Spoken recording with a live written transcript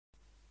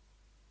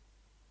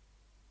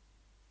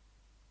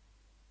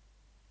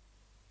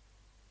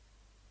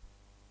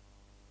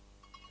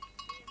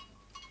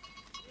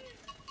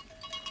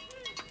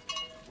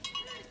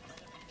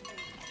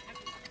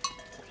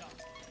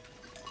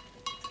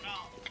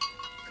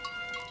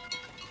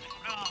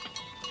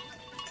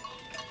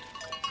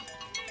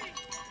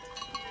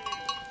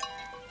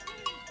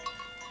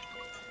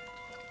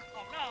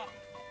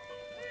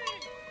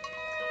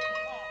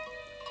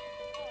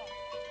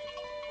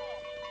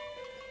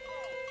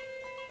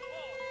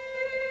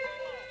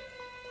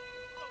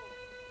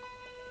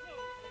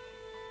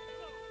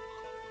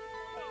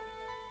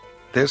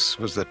This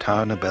was the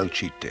town of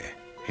Belchite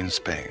in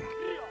Spain.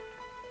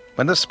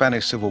 When the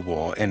Spanish Civil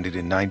War ended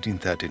in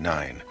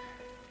 1939,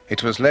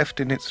 it was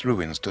left in its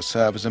ruins to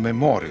serve as a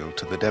memorial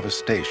to the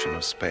devastation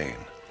of Spain,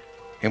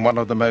 in one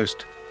of the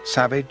most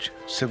savage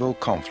civil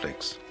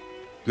conflicts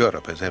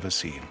Europe has ever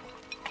seen.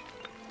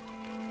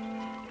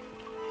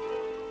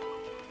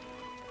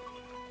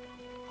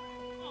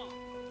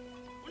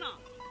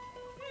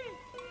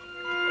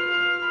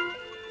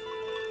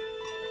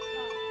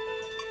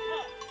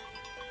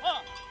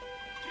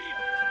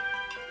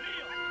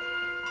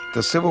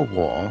 The Civil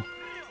War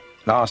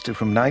lasted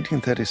from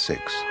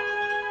 1936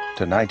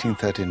 to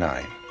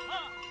 1939.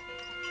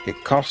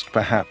 It cost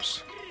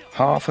perhaps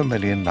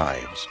 500,000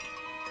 lives.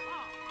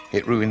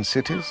 It ruined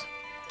cities,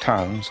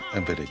 towns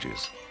and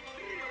villages.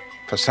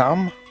 For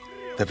some,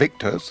 the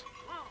victors,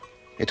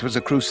 it was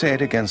a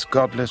crusade against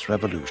godless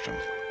revolution.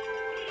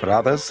 For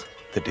others,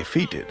 the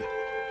defeated,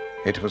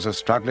 it was a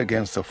struggle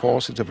against the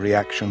forces of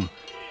reaction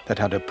that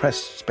had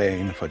oppressed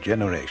Spain for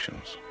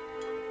generations.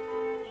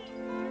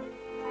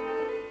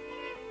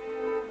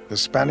 The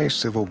Spanish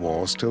Civil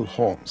War still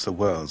haunts the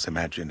world's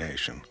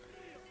imagination.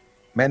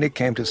 Many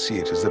came to see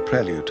it as the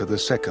prelude to the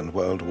Second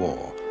World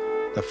War,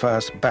 the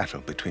first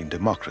battle between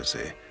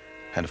democracy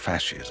and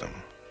fascism.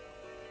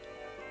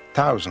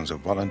 Thousands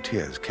of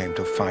volunteers came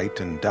to fight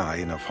and die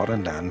in a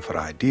foreign land for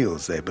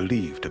ideals they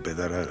believed to be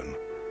their own.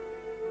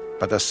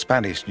 But the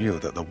Spanish knew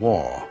that the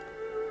war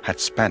had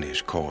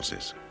Spanish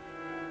causes.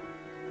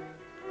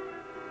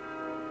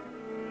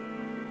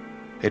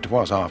 It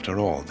was, after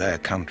all, their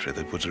country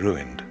that was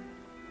ruined,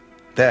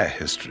 their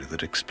history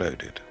that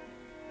exploded.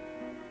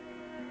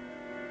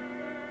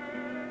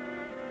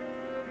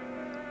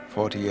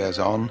 40 years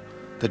on,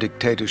 the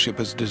dictatorship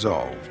has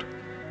dissolved,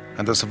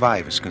 and the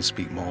survivors can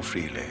speak more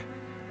freely.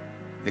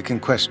 They can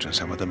question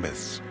some of the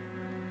myths.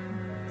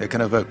 They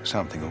can evoke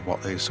something of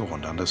what they saw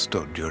and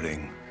understood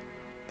during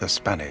the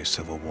Spanish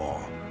Civil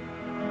War.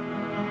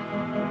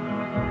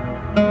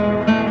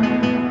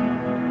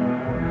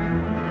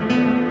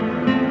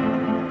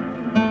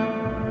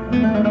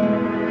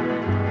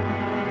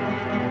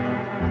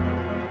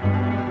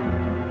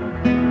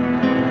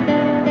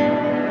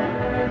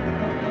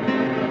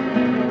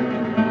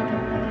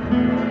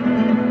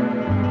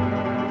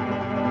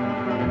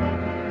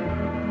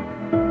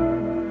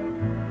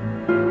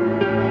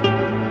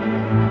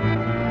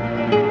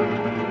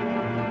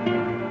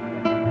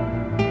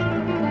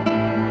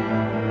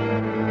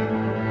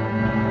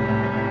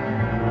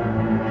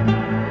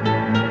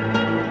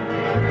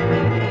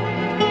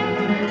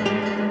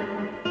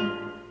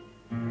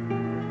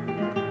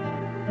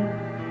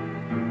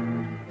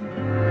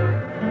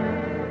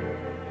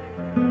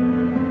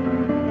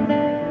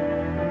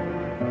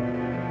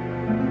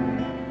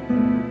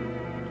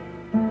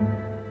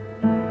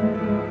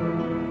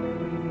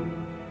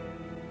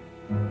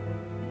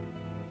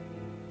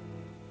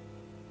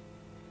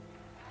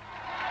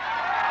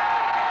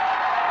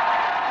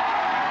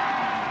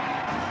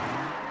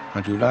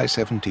 On July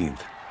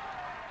 17th,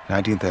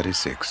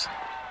 1936,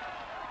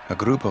 a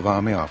group of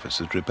army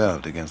officers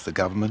rebelled against the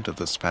government of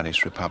the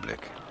Spanish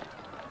Republic.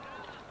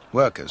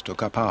 Workers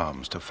took up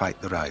arms to fight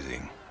the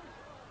rising,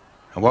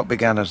 and what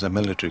began as a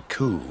military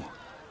coup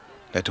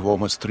led to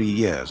almost 3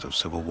 years of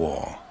civil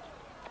war.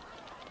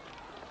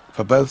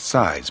 For both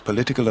sides,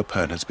 political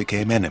opponents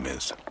became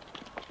enemies,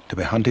 to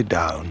be hunted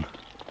down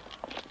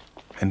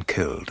and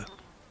killed.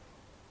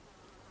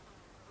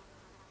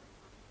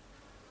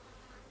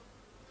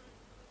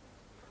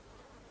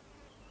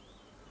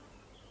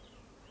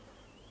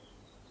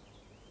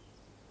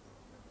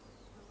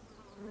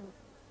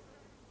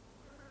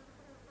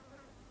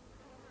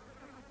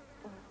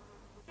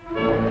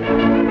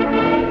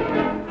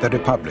 The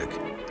Republic,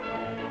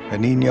 La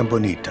Niña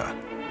Bonita,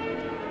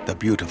 the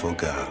beautiful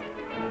girl.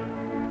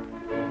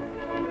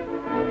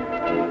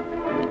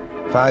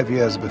 5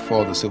 years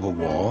before the Civil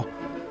War,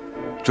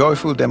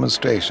 joyful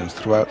demonstrations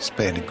throughout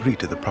Spain agreed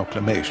to the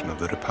proclamation of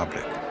the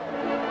Republic.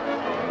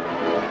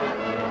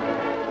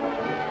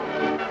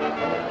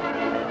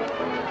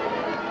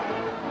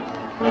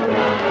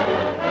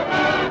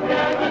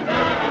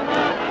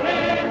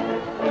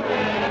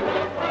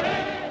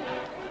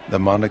 The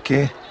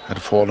monarchy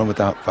had fallen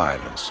without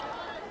violence.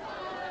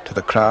 To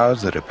the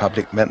crowds, the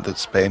Republic meant that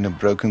Spain had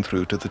broken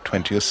through to the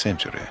 20th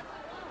century,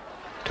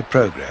 to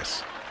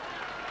progress,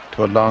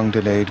 to a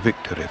long-delayed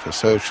victory for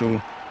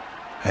social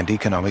and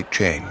economic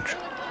change.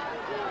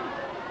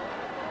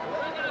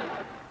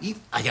 It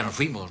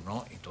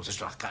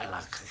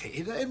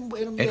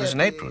was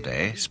an April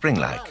day,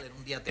 spring-like.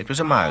 It was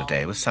a mild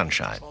day with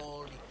sunshine.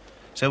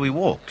 So we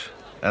walked,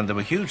 and there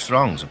were huge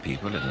throngs of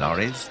people in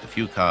lorries, the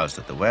few cars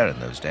that there were in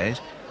those days,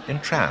 in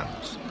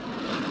trams.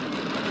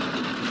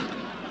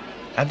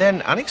 And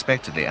then,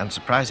 unexpectedly and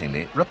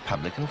surprisingly,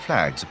 Republican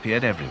flags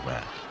appeared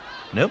everywhere.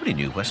 Nobody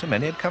knew where so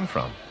many had come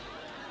from.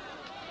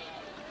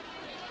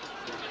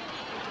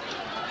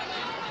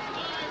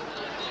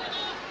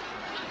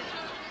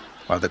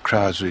 While the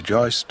crowds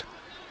rejoiced,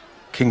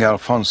 King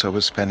Alfonso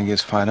was spending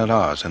his final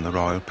hours in the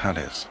royal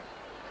palace.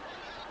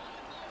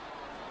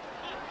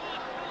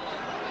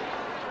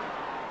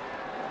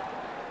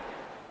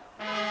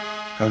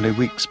 Only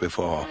weeks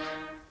before,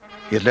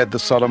 he had led the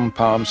solemn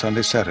Palm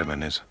Sunday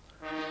ceremonies,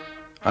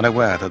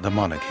 unaware that the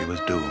monarchy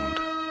was doomed.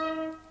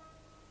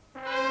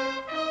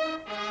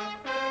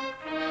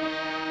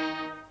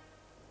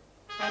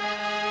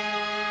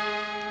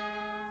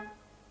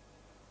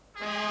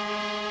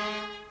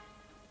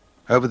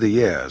 Over the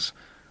years,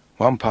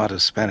 one part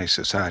of Spanish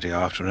society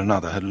after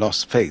another had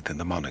lost faith in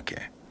the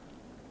monarchy.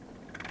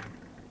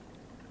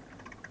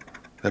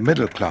 The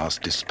middle class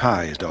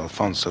despised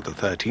Alfonso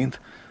XIII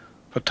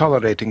for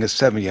tolerating a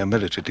 7-year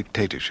military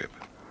dictatorship.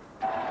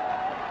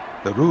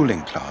 The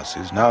ruling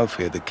classes now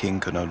fear the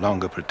king can no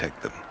longer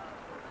protect them.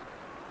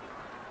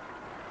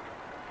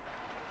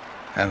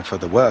 And for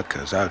the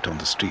workers out on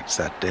the streets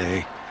that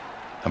day,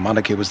 the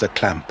monarchy was the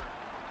clamp,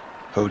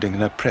 holding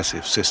an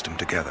oppressive system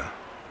together.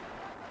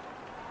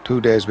 2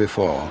 days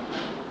before,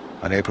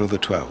 on April the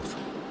 12th,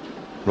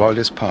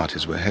 royalist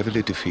parties were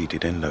heavily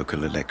defeated in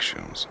local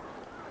elections.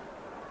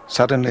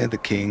 Suddenly the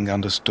king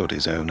understood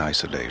his own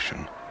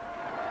isolation.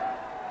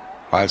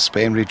 While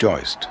Spain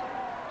rejoiced,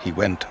 he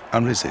went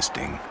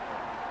unresisting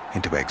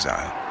into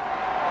exile.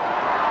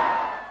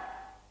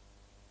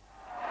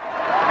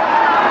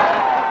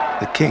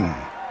 The king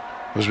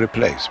was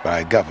replaced by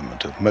a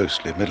government of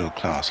mostly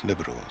middle-class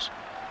liberals,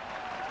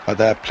 but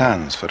their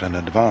plans for an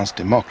advanced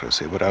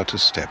democracy were out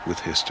of step with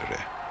history.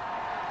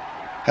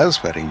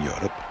 Elsewhere in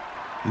Europe,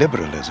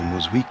 liberalism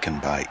was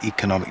weakened by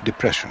economic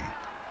depression,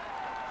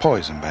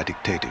 poisoned by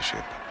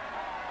dictatorship.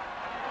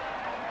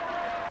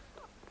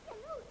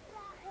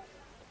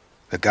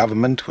 The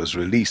government was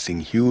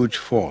releasing huge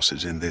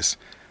forces in this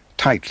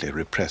tightly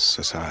repressed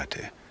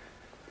society,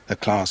 the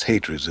class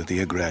hatreds of the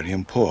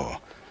agrarian poor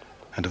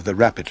and of the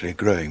rapidly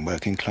growing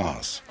working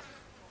class.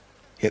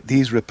 Yet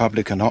these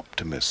Republican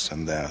optimists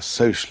and their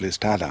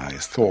socialist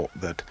allies thought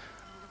that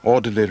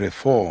orderly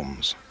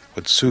reforms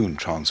would soon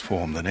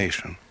transform the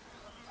nation.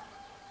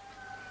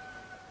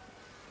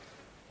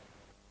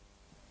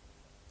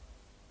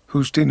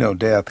 Justino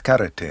de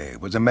Azcárate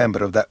was a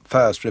member of that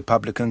first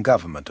Republican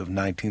government of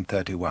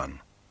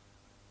 1931.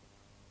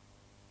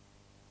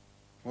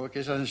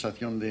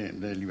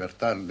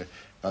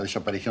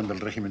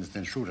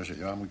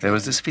 There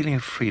was this feeling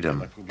of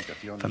freedom.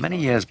 For many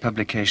years,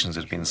 publications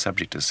had been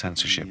subject to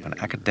censorship, and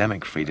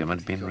academic freedom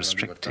had been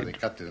restricted.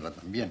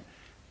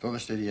 Now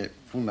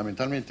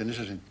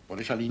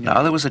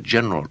there was a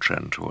general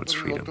trend towards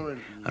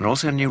freedom, and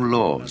also new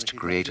laws to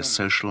create a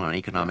social and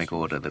economic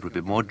order that would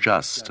be more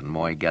just and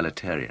more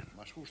egalitarian.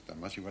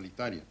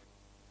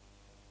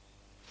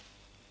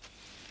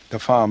 The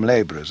farm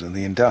laborers and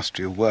the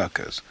industrial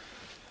workers,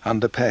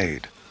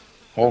 underpaid,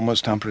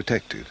 almost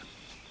unprotected,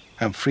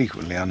 and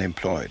frequently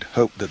unemployed,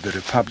 hoped that the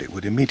Republic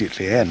would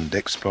immediately end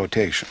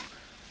exploitation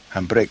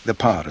and break the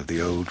power of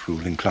the old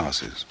ruling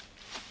classes.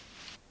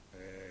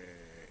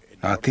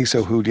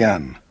 Narciso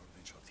Julián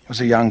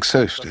was a young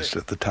socialist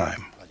at the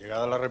time.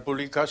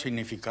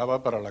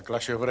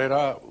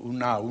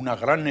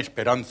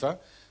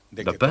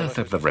 The birth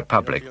of the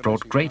Republic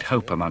brought great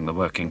hope among the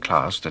working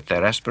class that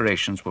their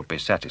aspirations would be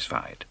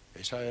satisfied.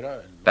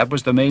 That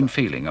was the main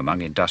feeling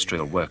among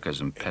industrial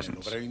workers and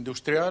peasants.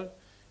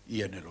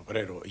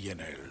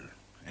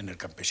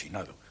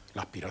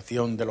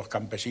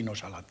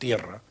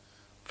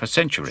 For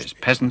centuries,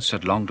 peasants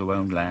had longed to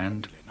own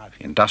land.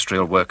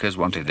 Industrial workers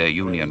wanted their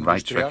union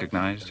rights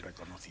recognized,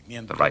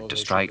 the right to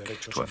strike,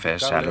 to a fair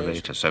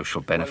salary, to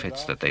social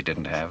benefits that they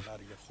didn't have,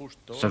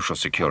 social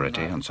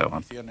security, and so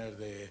on.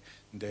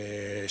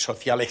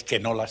 Sociales que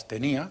no las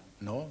tenía,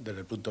 ¿no? Desde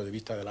el punto de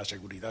vista de la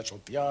seguridad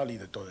social y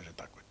de todas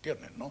estas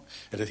cuestiones, ¿no?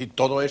 Es decir,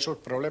 todos esos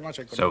problemas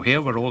económicos. So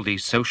here were all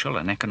these social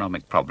and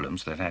economic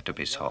problems that had to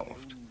be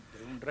solved.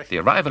 The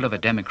arrival of a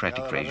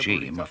democratic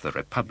regime of the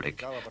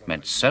Republic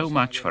meant so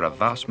much for a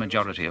vast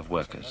majority of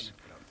workers,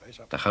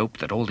 the hope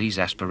that all these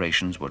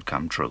aspirations would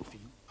come true.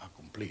 A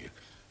cumplir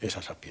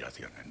esas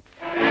aspiraciones.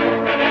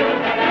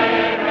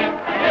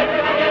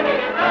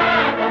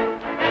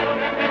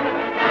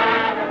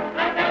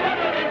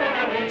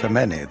 For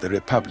many, the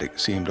Republic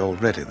seemed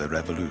already the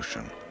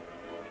revolution.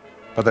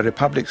 But the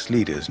Republic's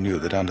leaders knew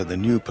that under the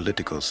new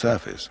political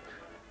surface,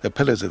 the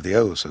pillars of the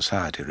old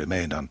society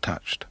remained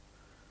untouched.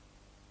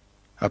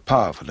 A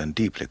powerful and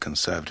deeply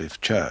conservative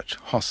church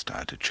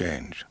hostile to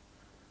change.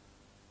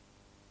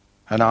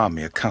 An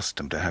army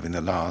accustomed to having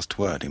the last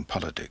word in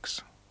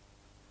politics.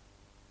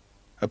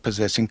 A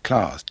possessing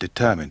class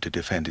determined to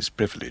defend its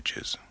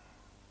privileges.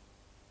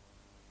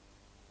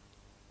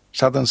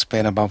 Southern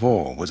Spain, above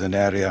all, was an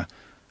area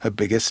of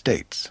big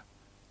estates,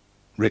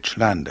 rich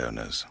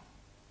landowners.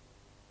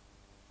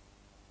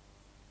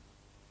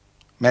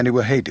 Many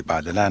were hated by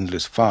the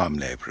landless farm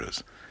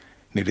laborers,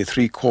 nearly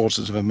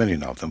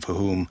 750,000 of them for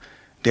whom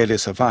daily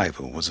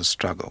survival was a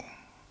struggle.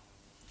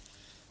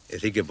 On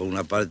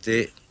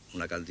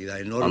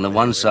the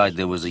one side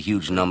there was a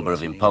huge number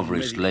of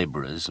impoverished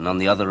laborers, and on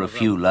the other a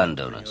few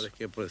landowners.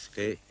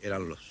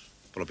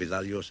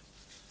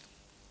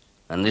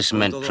 And this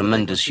meant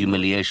tremendous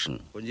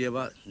humiliation,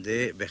 to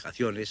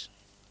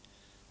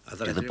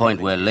the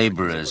point where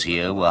laborers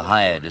here were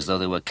hired as though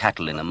they were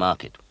cattle in a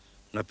market.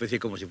 Una especie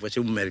como si fuese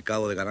un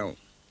mercado de ganado.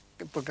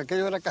 Porque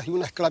aquello era casi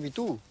una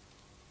esclavitud.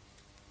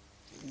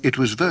 It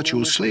was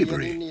virtual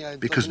slavery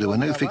because there were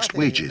no fixed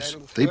wages.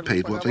 They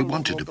paid what they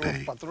wanted to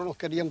pay.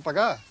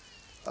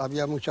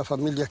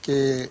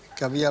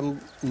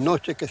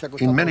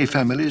 In many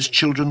families,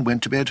 children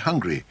went to bed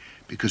hungry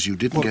because you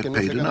didn't get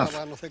paid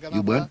enough.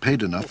 You weren't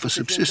paid enough for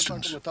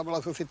subsistence.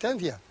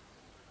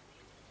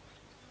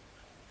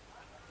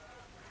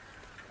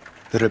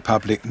 The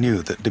Republic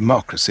knew that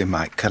democracy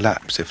might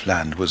collapse if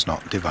land was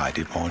not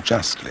divided more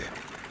justly.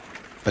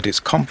 But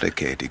its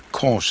complicated,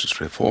 cautious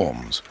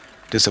reforms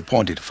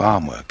disappointed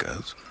farm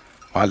workers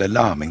while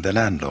alarming the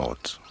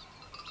landlords.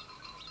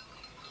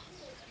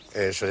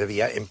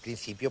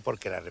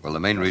 Well, the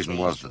main reason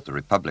was that the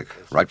Republic,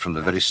 right from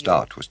the very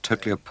start, was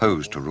totally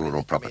opposed to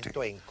rural property.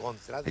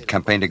 It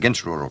campaigned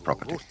against rural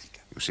property.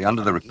 You see,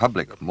 under the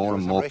Republic, more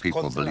and more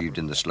people believed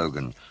in the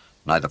slogan,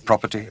 neither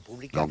property,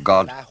 nor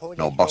God,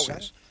 nor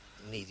bosses.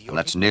 And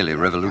that's nearly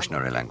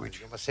revolutionary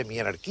language. That's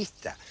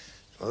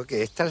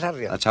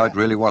how it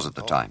really was at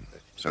the time.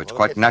 So it's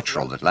quite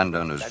natural that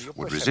landowners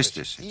would resist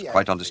this. It's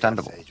quite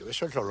understandable.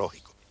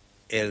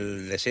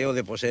 The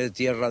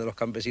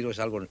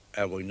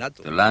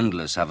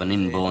landless have an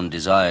inborn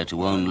desire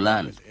to own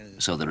land,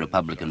 so the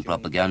Republican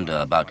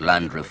propaganda about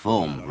land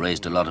reform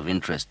raised a lot of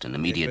interest and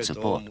immediate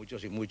support.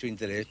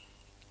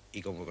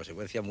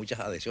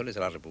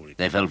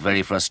 They felt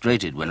very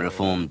frustrated when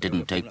reform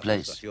didn't take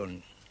place.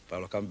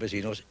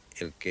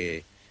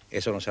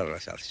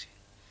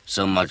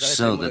 So much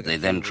so that they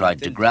then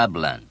tried to grab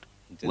land.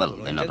 Well,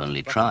 they not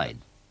only tried,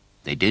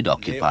 they did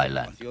occupy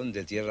land.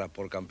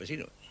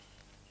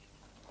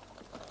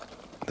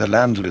 The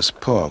landless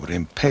poor were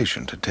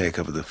impatient to take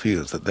over the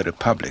fields that the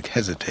Republic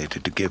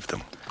hesitated to give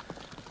them.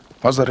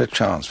 Was there a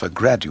chance for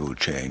gradual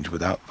change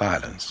without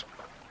violence?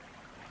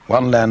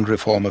 One land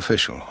reform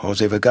official,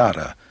 José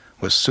Vergara,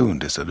 was soon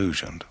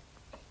disillusioned.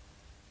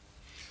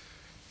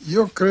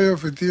 Yo creo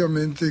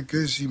efectivamente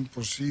que es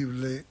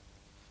imposible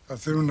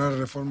hacer una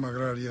reforma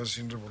agraria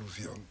sin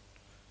revolución.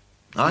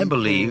 I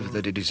believe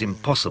that it is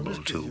impossible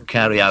to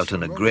carry out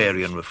an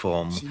agrarian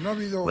reform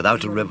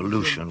without a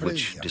revolution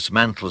which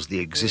dismantles the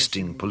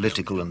existing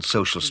political and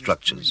social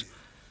structures.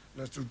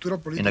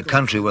 In a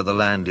country where the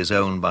land is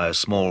owned by a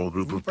small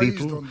group of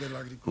people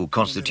who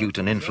constitute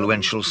an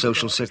influential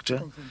social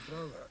sector,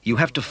 you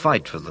have to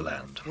fight for the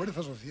land.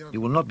 You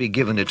will not be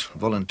given it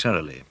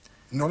voluntarily.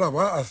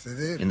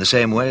 In the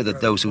same way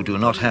that those who do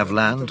not have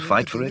land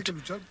fight for it,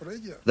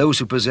 those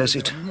who possess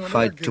it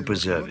fight to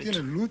preserve it.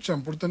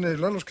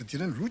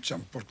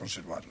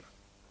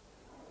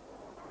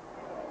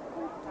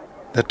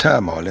 The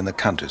turmoil in the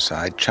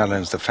countryside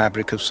challenged the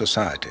fabric of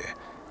society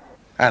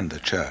and the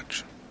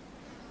church.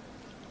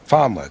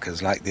 Farm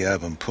workers, like the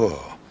urban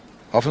poor,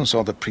 often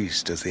saw the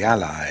priest as the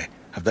ally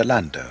of the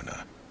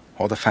landowner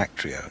or the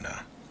factory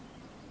owner.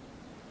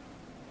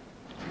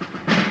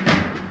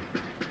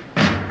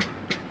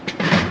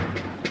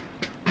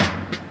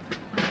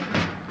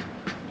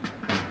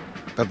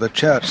 But the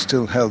church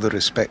still held the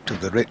respect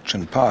of the rich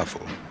and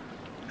powerful,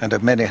 and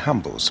of many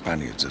humble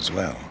Spaniards as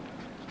well.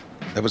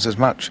 There was as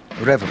much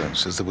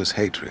reverence as there was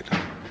hatred.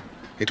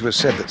 It was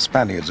said that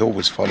Spaniards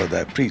always followed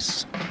their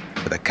priests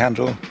with a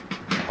candle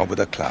or with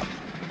a club.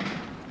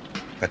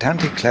 But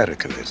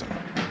anti-clericalism,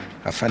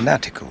 a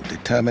fanatical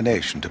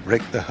determination to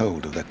break the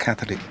hold of the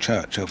Catholic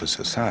Church over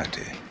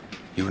society,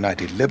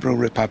 united liberal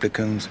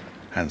Republicans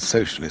and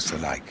socialists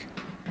alike.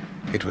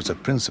 It was a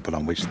principle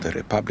on which the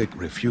Republic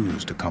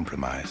refused to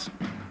compromise.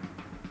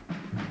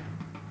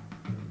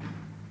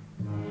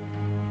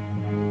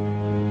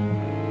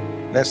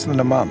 Less than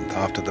a month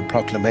after the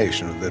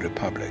proclamation of the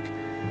Republic,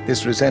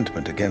 this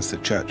resentment against the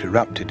Church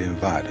erupted in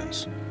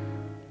violence.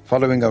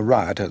 Following a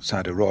riot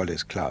outside a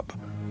royalist club,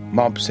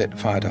 mobs set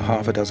fire to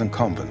half a dozen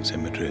convents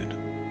in Madrid.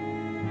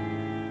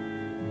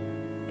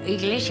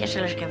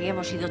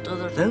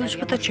 Those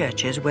were the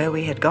churches where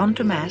we had gone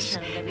to Mass,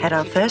 had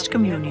our first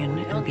communion,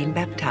 and been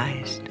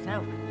baptized.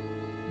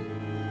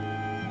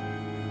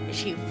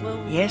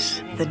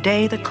 Yes, the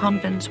day the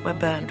convents were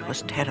burned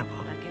was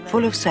terrible,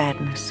 full of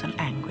sadness and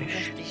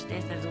anguish.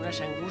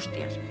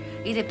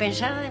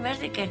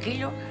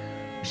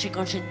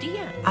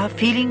 Our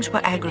feelings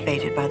were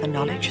aggravated by the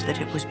knowledge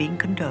that it was being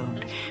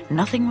condoned.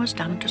 Nothing was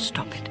done to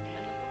stop it.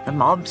 The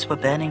mobs were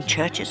burning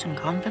churches and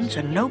convents,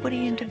 and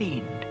nobody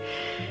intervened.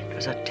 It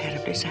was a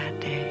terribly sad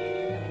day.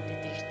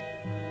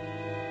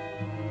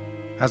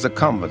 As the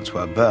convents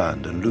were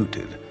burned and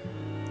looted,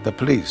 the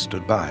police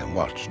stood by and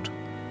watched.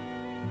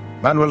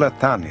 Manuel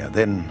Azaña,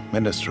 then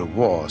Minister of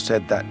War,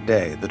 said that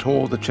day that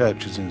all the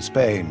churches in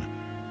Spain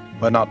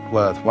were not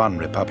worth one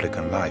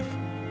Republican life.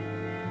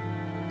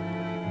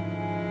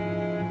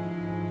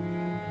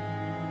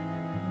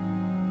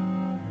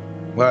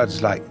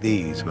 Words like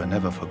these were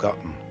never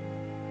forgotten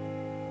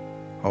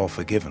or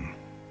forgiven.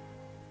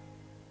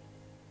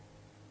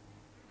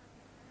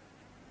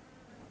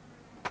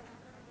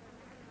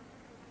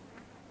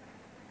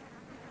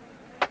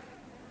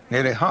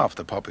 Nearly half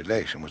the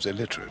population was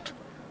illiterate.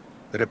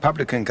 the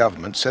Republican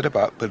government set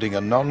about building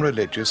a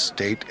non-religious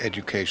state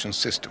education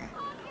system.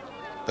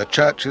 The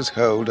church's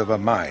hold over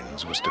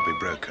minds was to be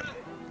broken.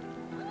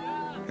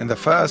 In the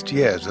first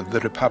years of the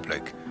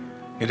Republic,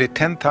 nearly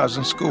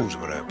 10,000 schools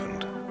were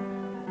opened.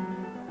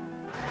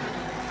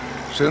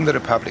 Soon the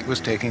Republic was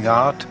taking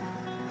art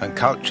and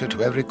culture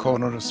to every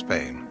corner of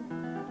Spain.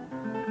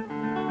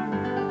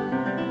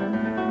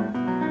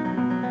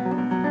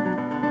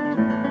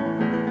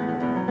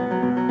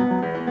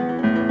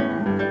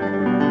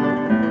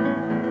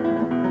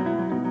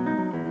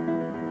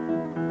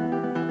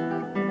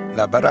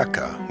 La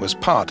Barraca was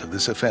part of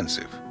this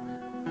offensive.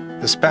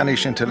 The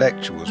Spanish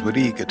intellectuals were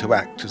eager to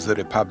act as the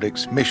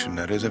Republic's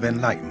missionaries of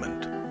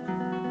enlightenment.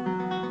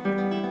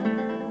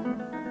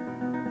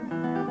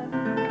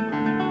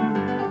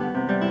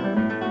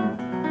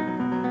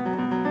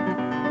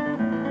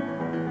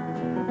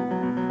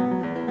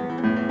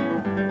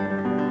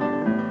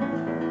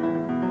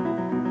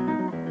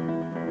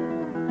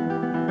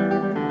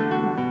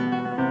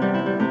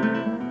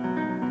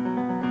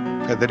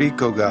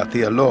 Federico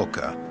García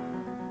Lorca,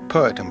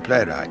 poet and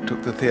playwright,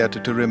 took the theatre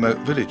to remote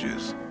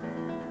villages.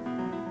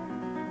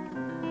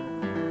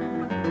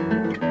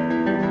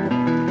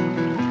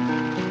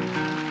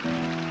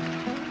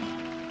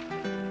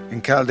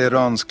 In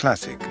Calderon's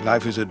classic,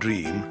 Life is a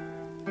Dream,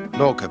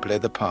 Lorca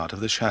played the part of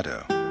the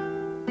shadow.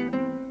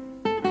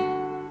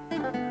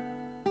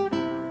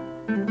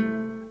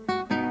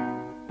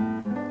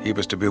 He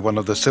was to be one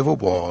of the Civil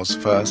War's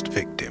first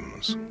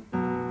victims.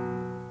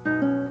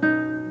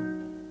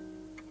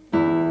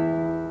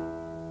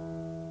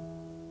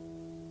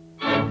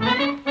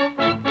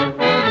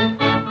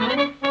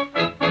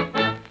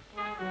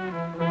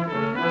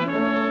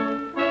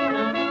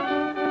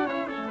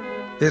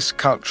 This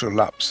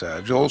cultural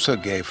upsurge also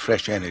gave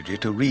fresh energy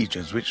to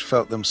regions which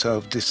felt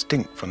themselves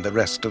distinct from the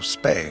rest of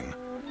Spain.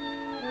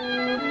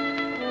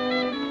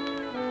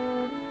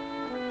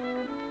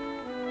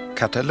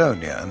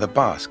 Catalonia and the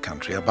Basque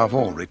country above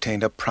all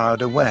retained a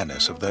proud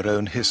awareness of their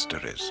own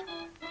histories.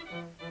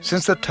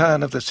 Since the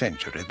turn of the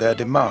century, their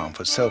demand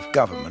for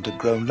self-government had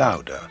grown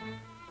louder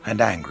and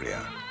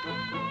angrier.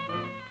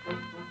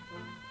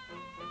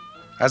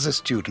 As a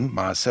student,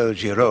 Marcel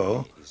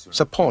Giraud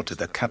supported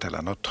the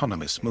Catalan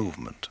autonomous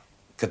movement.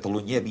 In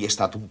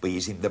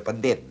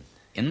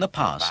the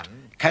past,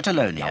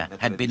 Catalonia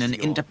had been an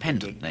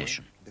independent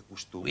nation.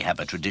 We have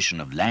a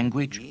tradition of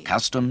language,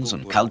 customs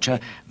and culture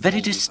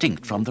very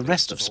distinct from the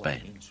rest of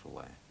Spain.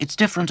 It's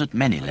different at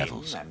many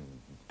levels.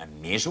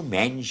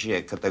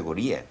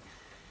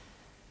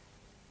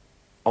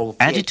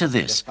 Added to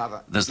this,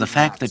 there's the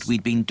fact that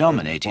we'd been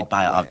dominated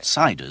by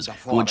outsiders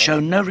who had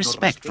shown no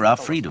respect for our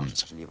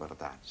freedoms.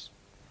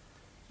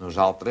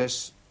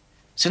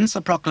 Since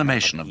the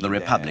proclamation of the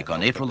Republic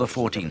on April the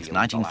 14th,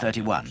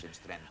 1931,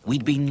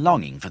 we'd been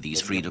longing for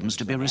these freedoms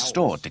to be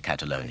restored to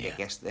Catalonia.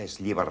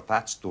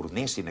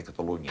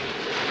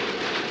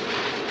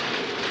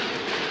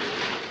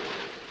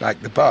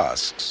 Like the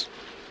Basques,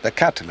 the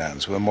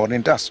Catalans were more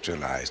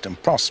industrialized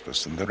and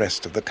prosperous than the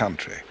rest of the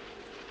country.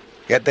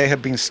 Yet they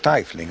had been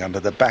stifling under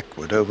the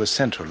backward,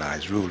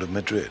 over-centralized rule of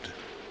Madrid.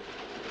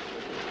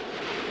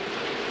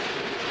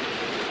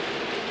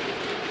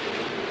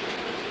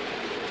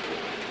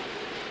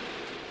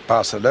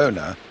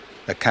 Barcelona,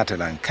 the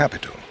Catalan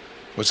capital,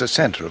 was the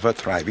center of a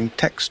thriving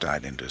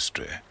textile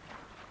industry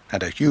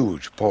and a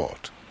huge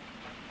port.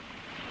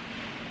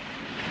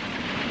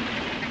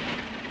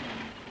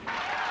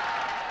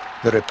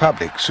 The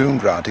Republic soon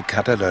granted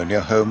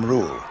Catalonia home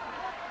rule.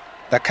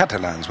 The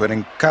Catalans were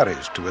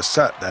encouraged to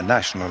assert their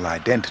national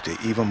identity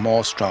even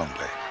more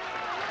strongly.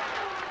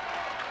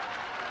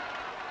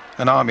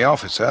 An army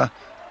officer,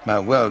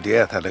 Manuel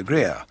Diaz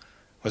Alegría,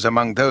 was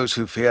among those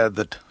who feared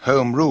that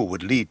home rule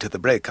would lead to the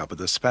breakup of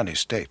the Spanish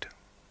state.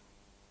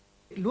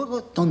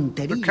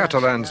 The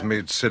Catalans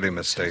made silly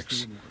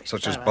mistakes,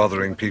 such as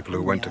bothering people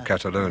who went to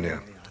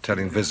Catalonia,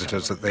 telling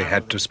visitors that they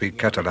had to speak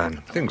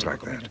Catalan, things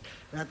like that.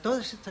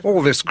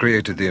 All this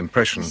created the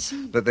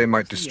impression that they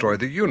might destroy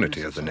the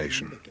unity of the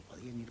nation,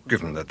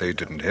 given that they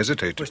didn't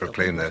hesitate to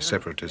proclaim their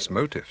separatist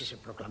motives.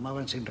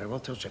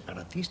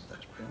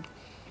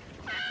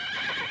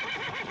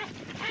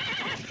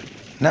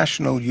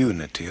 National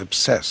unity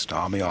obsessed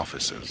army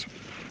officers.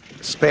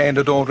 Spain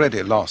had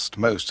already lost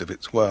most of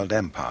its world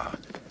empire.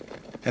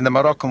 In the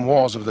Moroccan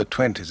Wars of the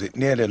 20s, it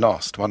nearly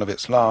lost one of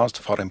its last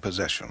foreign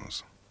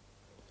possessions.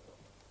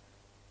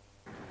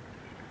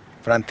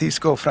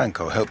 Francisco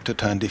Franco helped to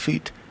turn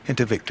defeat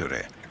into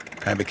victory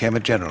and became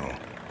a general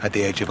at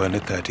the age of only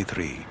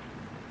 33.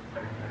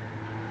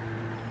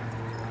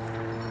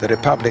 The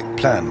Republic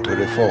planned to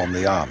reform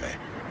the army,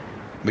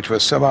 which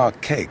was so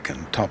archaic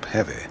and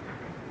top-heavy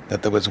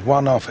that there was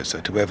one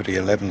officer to every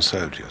 11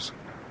 soldiers.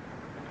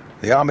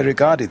 The army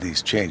regarded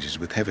these changes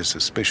with heavy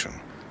suspicion,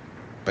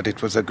 but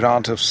it was a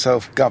grant of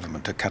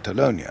self-government to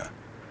Catalonia,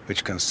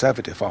 which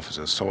conservative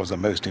officers saw as the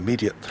most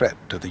immediate threat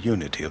to the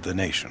unity of the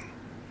nation.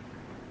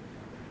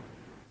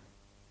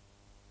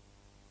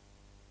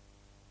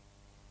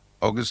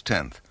 August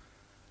 10th,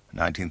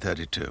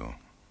 1932.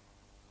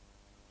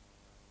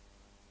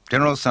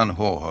 General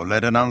Sanjurjo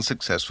led an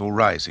unsuccessful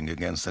rising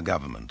against the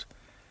government.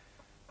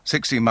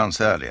 16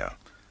 months earlier,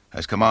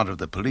 as commander of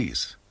the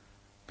police,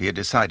 he had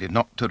decided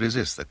not to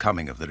resist the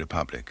coming of the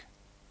Republic.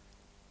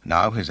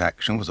 Now his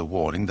action was a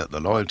warning that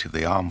the loyalty of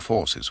the armed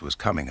forces was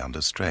coming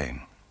under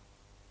strain.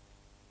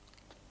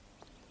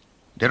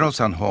 General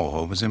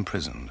Sanjurjo was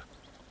imprisoned,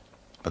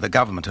 but the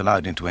government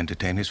allowed him to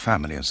entertain his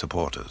family and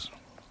supporters.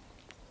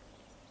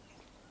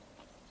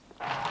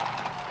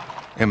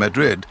 In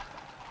Madrid,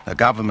 the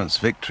government's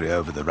victory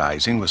over the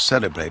rising was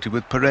celebrated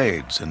with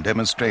parades and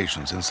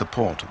demonstrations in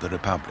support of the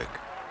Republic.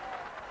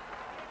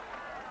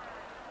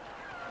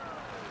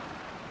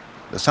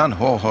 The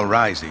Sanjurjo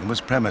rising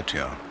was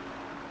premature.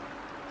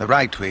 The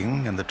right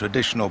wing and the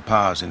traditional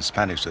powers in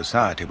Spanish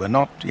society were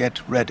not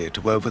yet ready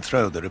to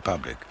overthrow the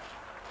Republic,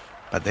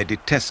 but they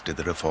detested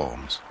the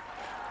reforms,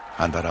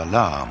 and their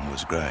alarm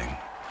was growing.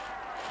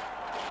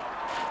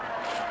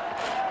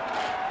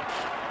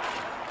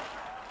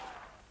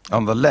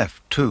 On the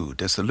left, too,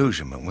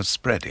 disillusionment was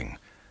spreading.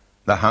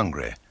 The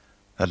hungry,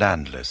 the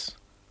landless,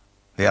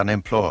 the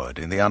unemployed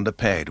and the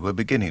underpaid were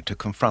beginning to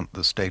confront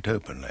the state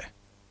openly.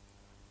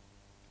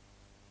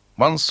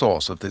 One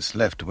source of this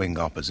left-wing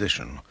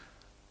opposition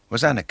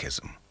was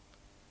anarchism,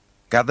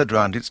 gathered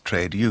round its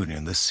trade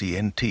union, the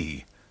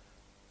CNT,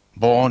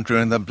 born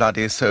during the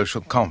bloody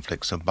social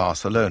conflicts of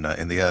Barcelona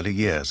in the early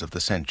years of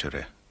the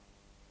century.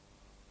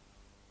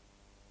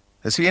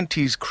 The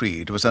CNT's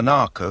creed was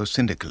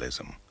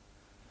anarcho-syndicalism,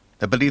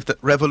 the belief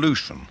that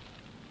revolution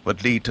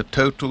would lead to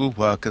total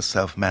worker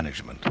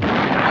self-management.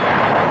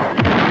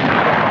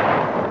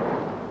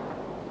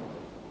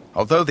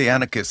 Although the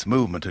anarchist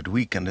movement had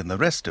weakened in the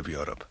rest of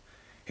Europe,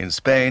 in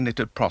Spain it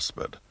had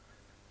prospered.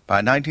 By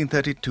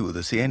 1932,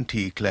 the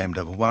CNT claimed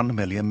over 1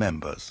 million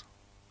members.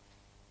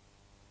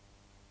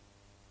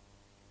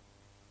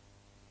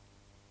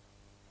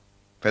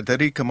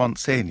 Federica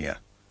Montsegna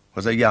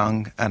was a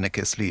young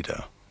anarchist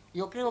leader.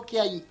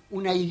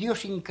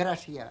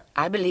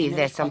 I believe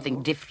there's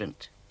something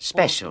different,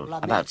 special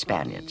about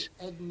Spaniards,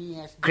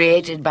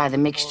 created by the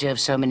mixture of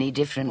so many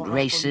different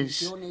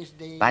races,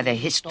 by their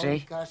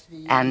history,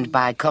 and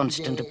by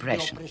constant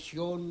oppression.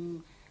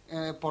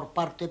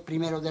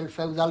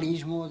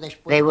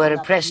 They were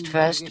oppressed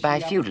first by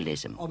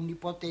feudalism,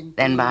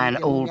 then by an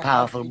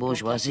all-powerful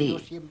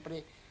bourgeoisie,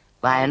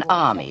 by an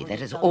army that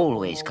has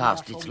always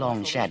cast its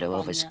long shadow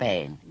over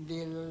Spain,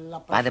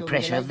 by the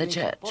pressure of the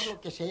church.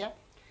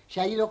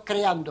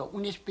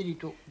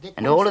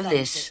 And all of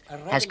this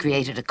has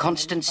created a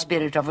constant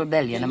spirit of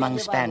rebellion among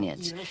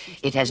Spaniards.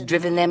 It has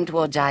driven them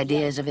towards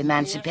ideas of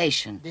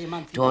emancipation,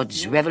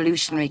 towards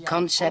revolutionary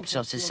concepts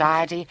of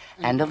society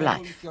and of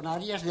life.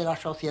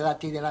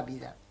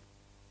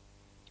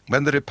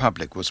 When the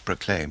Republic was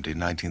proclaimed in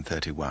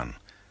 1931,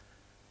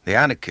 the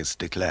anarchists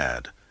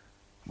declared,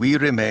 "We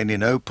remain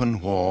in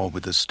open war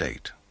with the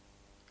state."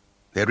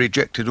 They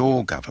rejected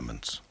all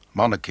governments,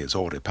 monarchies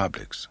or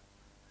republics.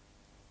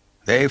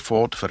 They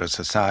fought for a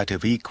society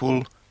of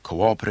equal,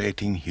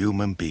 cooperating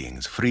human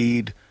beings,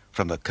 freed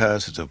from the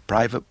curses of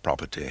private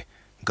property,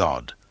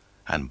 God,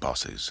 and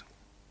bosses.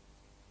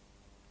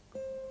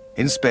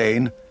 In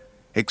Spain,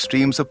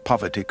 extremes of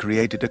poverty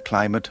created a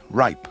climate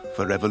ripe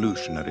for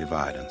revolutionary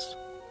violence.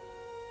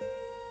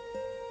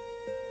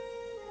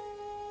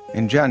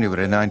 In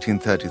January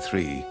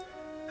 1933,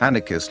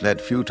 anarchists led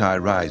futile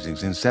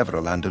risings in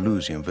several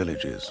Andalusian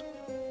villages.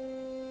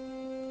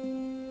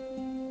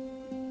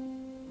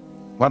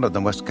 One of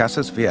them was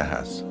Casas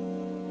Viejas.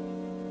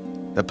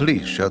 The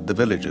police showed the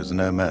villagers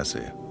no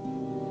mercy.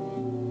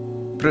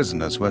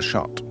 Prisoners were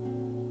shot.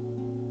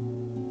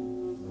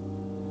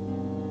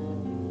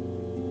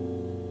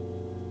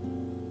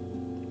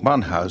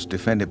 One house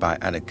defended by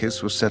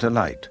anarchists was set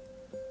alight,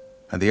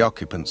 and the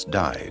occupants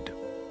died.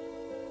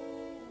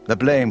 The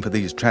blame for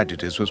these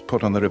tragedies was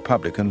put on the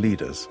Republican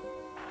leaders.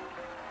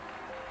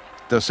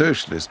 The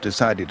socialists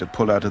decided to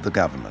pull out of the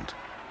government,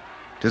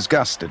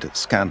 disgusted at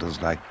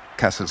scandals like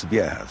Casas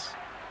Viejas,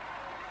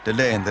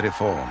 delaying the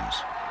reforms,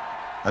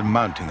 and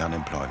mounting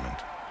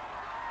unemployment.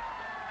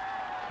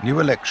 New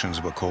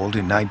elections were called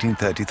in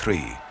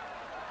 1933.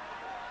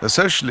 The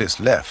socialist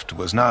left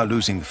was now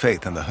losing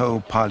faith in the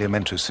whole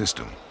parliamentary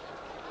system.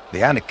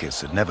 The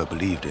anarchists had never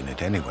believed in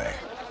it anyway.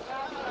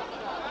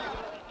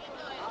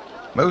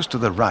 Most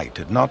of the right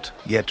had not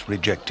yet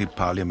rejected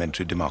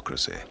parliamentary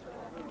democracy.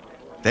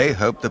 They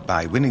hoped that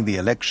by winning the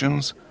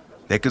elections,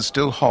 they could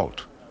still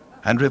halt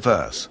and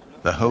reverse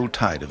the whole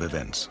tide of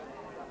events.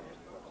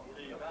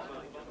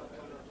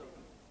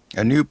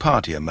 A new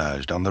party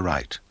emerged on the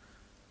right.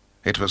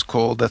 It was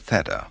called the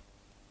Theta.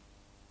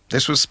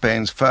 This was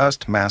Spain's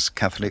first mass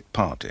Catholic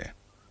party.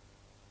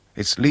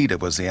 Its leader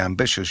was the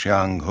ambitious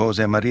young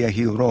José María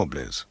Gil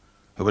Robles,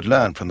 who had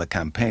learned from the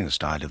campaign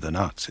style of the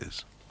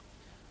Nazis.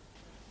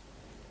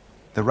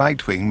 The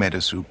right wing made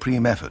a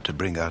supreme effort to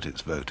bring out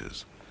its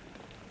voters.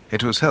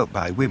 It was helped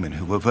by women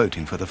who were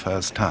voting for the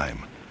first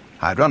time.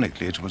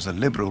 Ironically, it was the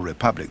Liberal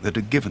Republic that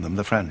had given them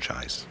the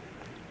franchise.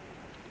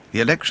 The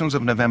elections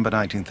of November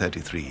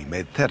 1933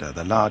 made Theta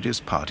the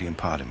largest party in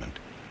Parliament.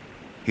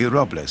 Gil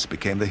Robles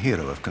became the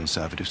hero of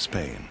conservative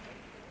Spain.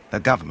 The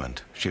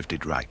government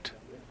shifted right.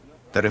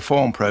 The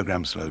reform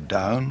program slowed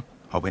down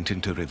or went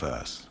into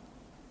reverse.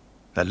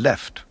 The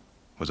left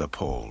was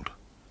appalled.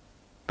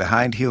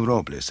 Behind Gil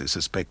Robles, they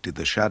suspected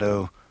the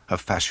shadow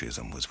of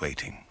fascism was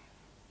waiting.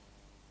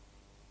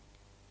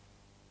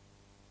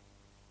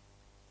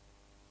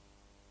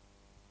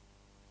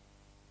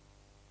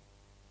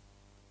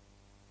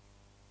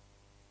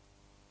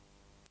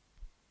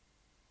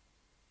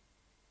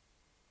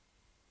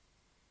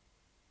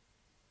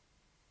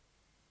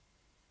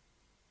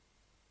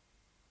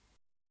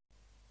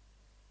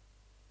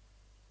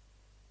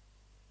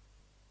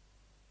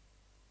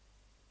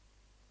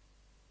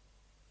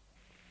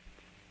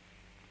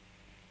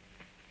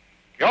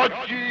 Che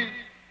oggi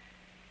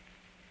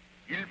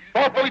il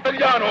popolo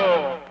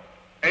italiano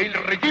e il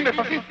regime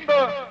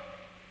fascista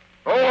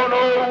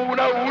sono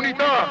una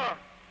unità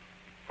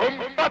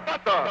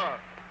compatta,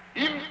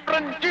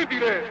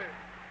 infrangibile,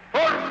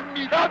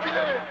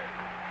 formidabile,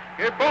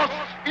 che può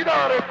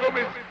sfidare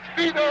come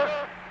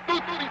sfida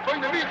tutti i suoi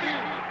nemici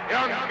e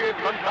anche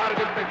lanciare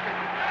del peggio.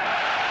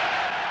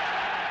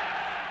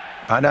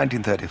 By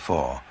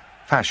 1934,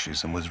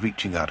 fascism was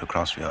reaching out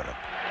across Europe.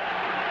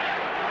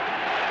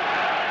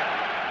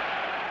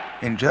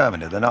 In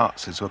Germany, the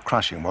Nazis were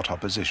crushing what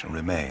opposition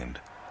remained.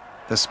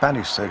 The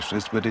Spanish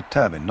socialists were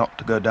determined not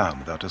to go down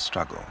without a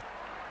struggle.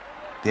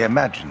 They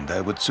imagined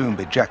there would soon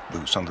be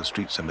jackboots on the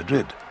streets of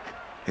Madrid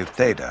if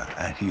Theda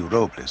and Gil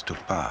Robles took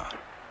power.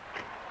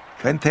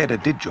 When Theda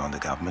did join the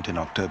government in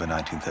October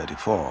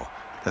 1934,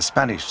 the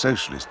Spanish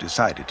socialists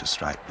decided to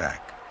strike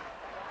back.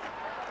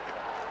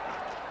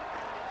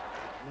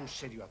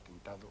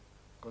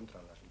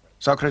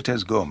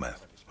 Sócrates Gómez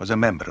was a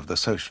member of the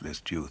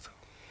socialist youth.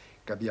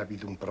 Que había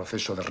habido un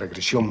proceso de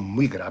regresión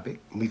muy grave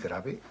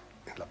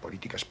en la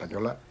política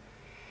española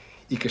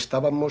y que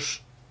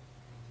estábamos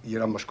y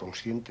éramos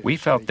conscientes. We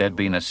felt there'd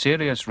been a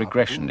serious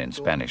regression in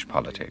Spanish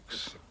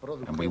politics,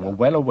 and we were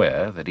well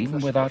aware that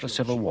even without a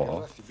civil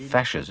war,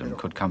 fascism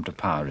could come to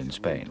power in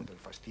Spain,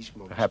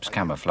 perhaps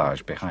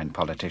camouflaged behind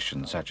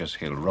politicians such as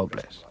Gil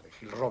Robles.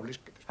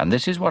 And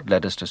this is what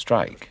led us to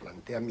strike.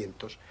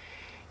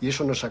 Y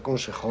eso nos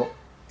aconsejó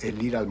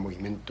el ir al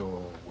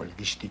movimiento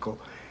huelguístico.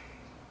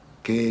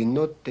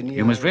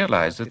 You must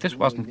realize that this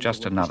wasn't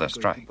just another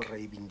strike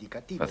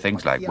for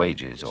things like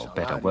wages or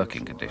better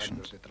working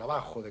conditions.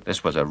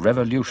 This was a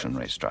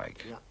revolutionary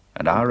strike,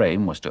 and our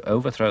aim was to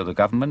overthrow the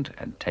government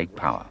and take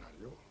power.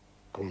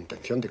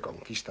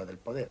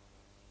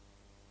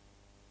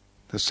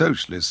 The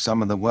socialists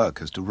summoned the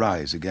workers to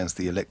rise against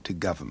the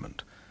elected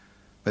government,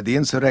 but the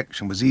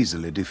insurrection was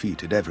easily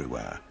defeated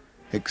everywhere,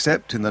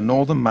 except in the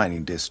northern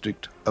mining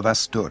district of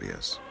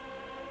Asturias.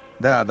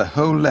 There, the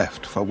whole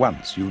left for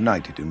once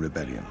united in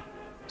rebellion.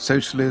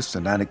 Socialists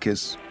and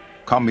anarchists,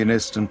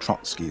 communists and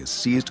Trotskyists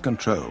seized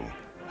control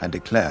and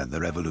declared the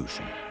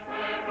revolution.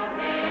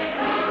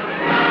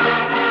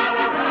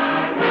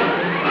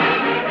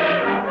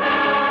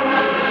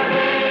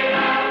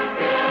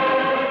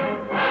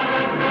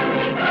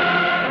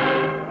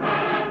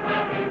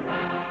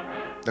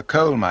 The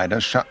coal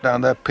miners shut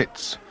down their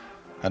pits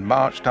and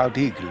marched out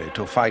eagerly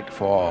to fight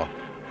for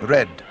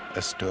Red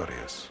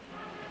Asturias.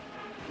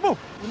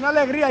 Una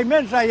alegría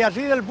inmensa y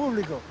así del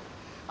público.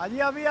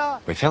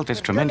 We felt this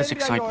tremendous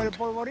excitement.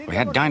 We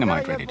had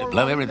dynamite ready to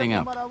blow everything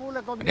up,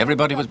 and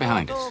everybody was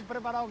behind us.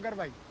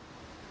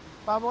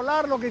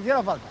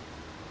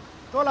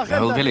 The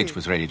whole village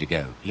was ready to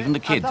go, even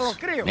the kids,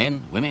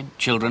 men, women,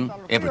 children,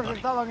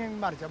 everybody.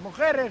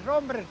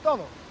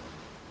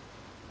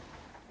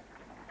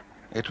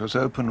 It was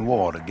open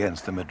war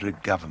against the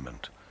Madrid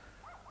government.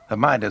 The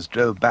miners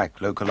drove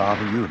back local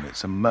army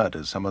units and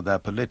murdered some of their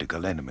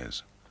political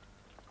enemies.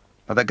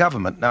 But the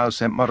government now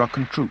sent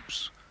Moroccan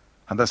troops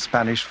and the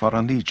Spanish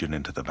Foreign Legion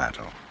into the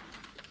battle.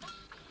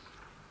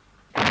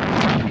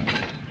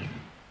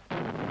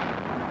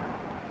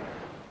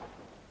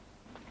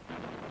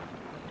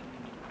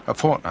 A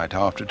fortnight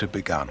after it had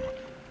begun,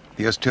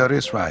 the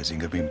Asturias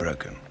Rising had been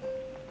broken.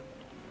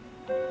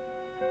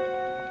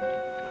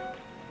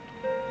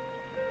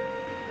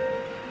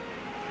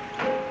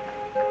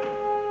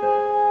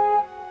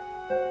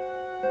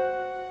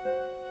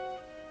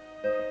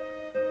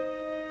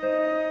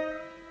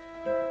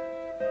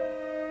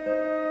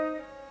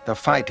 The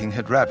fighting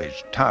had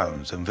ravaged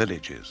towns and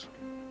villages.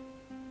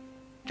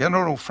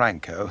 General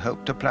Franco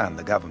helped to plan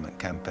the government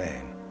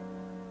campaign.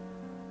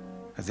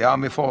 As the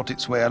army fought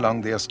its way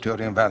along the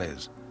Asturian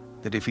valleys,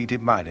 the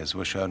defeated miners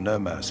were shown no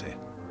mercy.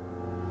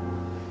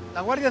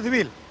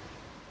 The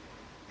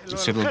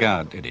civil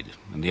guard did it,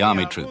 and the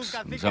army troops,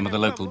 and some of the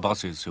local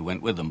bosses who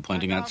went with them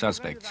pointing out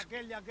suspects.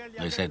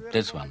 They said,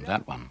 this one,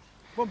 that one.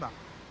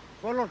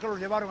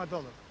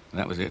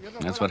 That was it.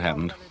 That's what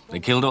happened. They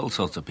killed all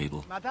sorts of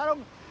people.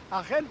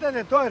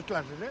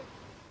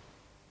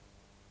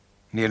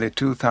 Nearly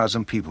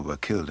 2,000 people were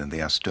killed in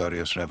the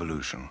Asturias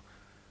Revolution,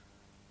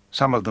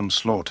 some of them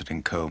slaughtered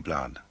in cold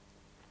blood.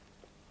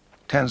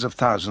 Tens of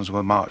thousands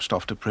were marched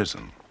off to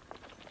prison.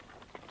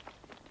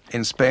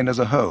 In Spain as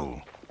a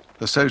whole,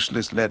 the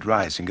socialist-led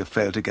rising had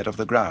failed to get off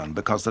the ground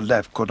because the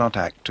left could not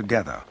act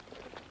together.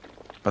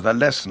 But the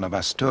lesson of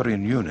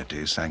Asturian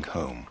unity sank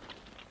home.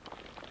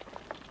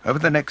 Over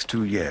the next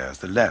 2 years,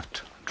 the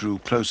left drew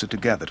closer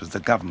together as the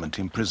government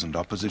imprisoned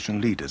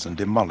opposition leaders and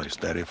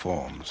demolished their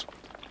reforms.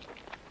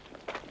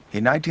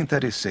 In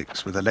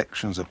 1936, with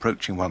elections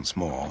approaching once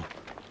more,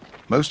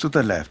 most of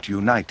the left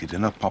united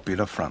in a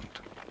popular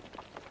front.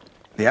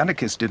 The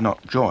anarchists did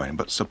not join,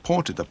 but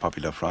supported the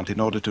Popular Front in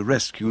order to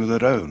rescue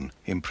their own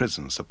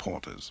imprisoned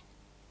supporters.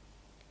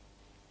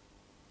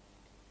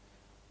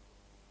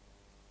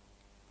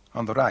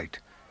 On the right,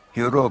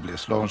 Gil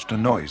Robles launched a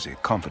noisy,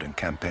 confident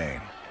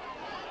campaign.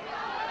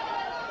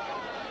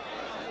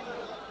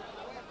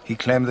 He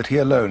claimed that he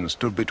alone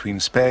stood between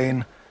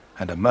Spain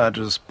and a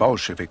murderous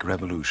Bolshevik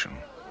revolution.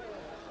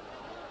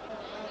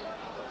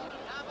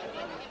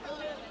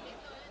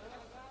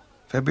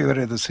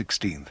 February the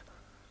 16th,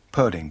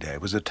 polling day,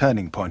 was a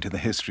turning point in the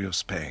history of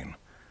Spain.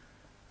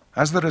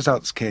 As the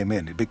results came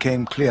in, it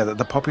became clear that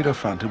the Popular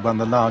Front had won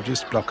the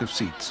largest block of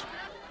seats.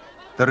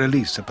 The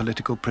release of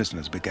political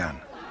prisoners began.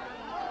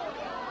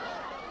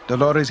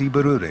 Dolores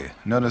Ibarruri,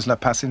 known as La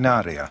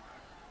Pasinaria,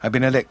 had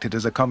been elected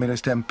as a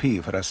communist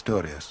MP for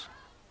Asturias.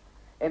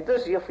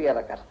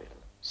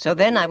 So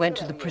then I went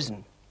to the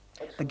prison.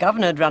 The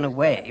governor had run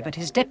away, but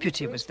his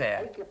deputy was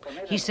there.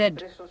 He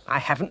said, "I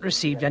haven't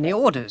received any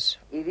orders."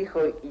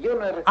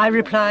 I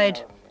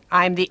replied,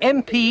 "I'm the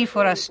MP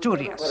for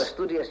Asturias."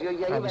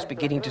 I was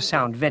beginning to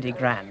sound very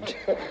grand.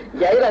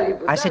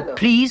 I said,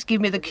 "Please give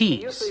me the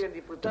keys.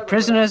 The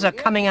prisoners are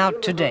coming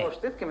out today."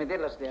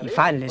 He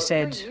finally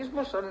said,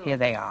 "Here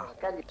they are."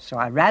 So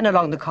I ran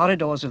along the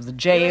corridors of the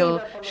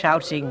jail,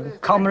 shouting,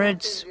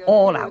 "Comrades,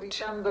 all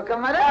out."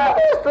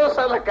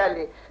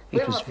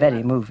 It was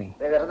very moving.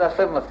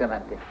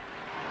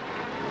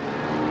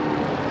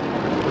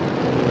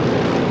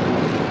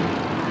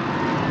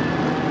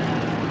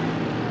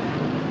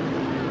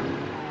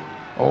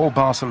 All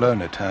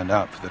Barcelona turned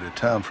out for the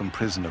return from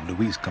prison of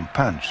Luis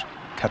Companys,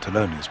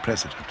 Catalonia's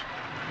president.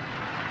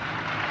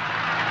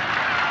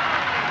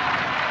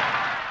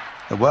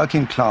 The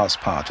working class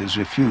parties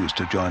refused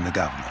to join the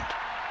government.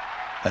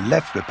 The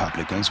left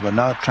Republicans were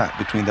now trapped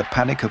between the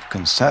panic of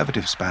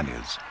conservative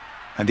Spaniards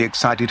and the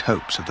excited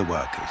hopes of the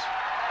workers.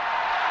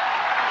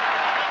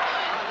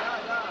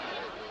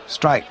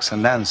 Strikes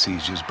and land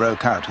seizures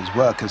broke out as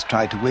workers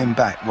tried to win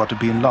back what had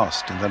been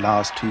lost in the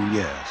last 2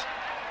 years.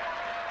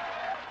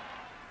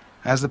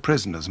 As the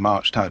prisoners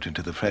marched out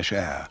into the fresh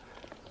air,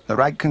 the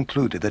right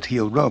concluded that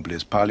Gil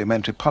Robles'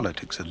 parliamentary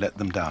politics had let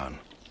them down.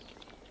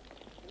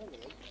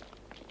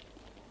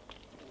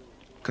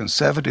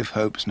 Conservative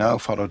hopes now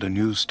followed a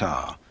new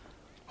star,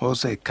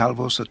 José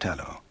Calvo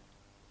Sotelo.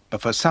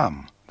 But for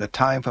some, the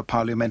time for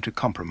parliamentary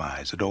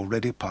compromise had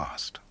already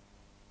passed.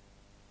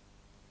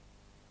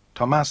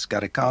 Tomás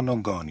Garicano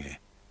Goñi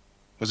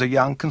was a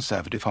young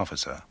conservative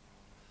officer.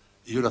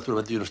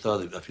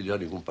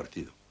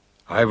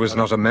 I was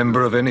not a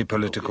member of any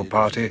political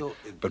party,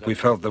 but we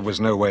felt there was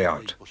no way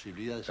out.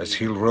 As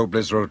Gil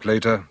Robles wrote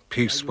later,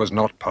 peace was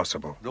not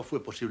possible.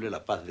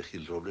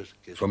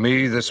 For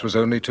me, this was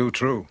only too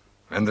true.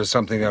 And there's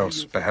something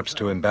else, perhaps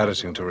too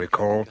embarrassing to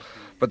recall,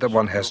 but that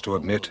one has to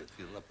admit.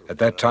 At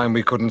that time,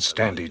 we couldn't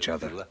stand each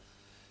other.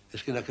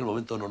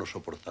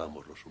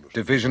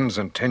 Divisions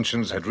and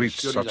tensions had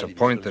reached such a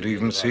point that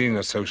even seeing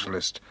a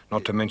socialist,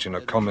 not to mention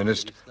a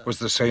communist, was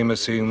the same as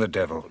seeing the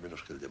devil.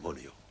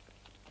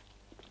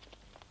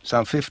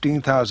 Some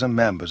 15,000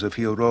 members of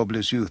Gil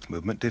Robles' youth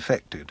movement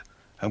defected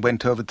and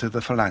went over to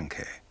the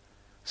Falange,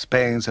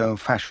 Spain's own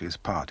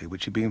fascist party,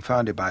 which had been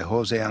founded by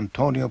José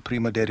Antonio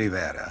Primo de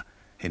Rivera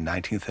in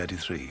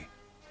 1933.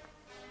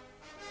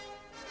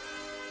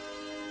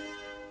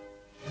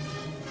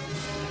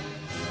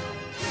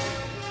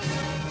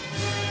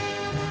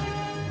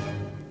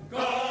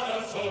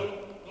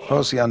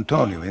 José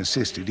Antonio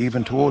insisted,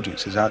 even to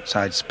audiences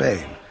outside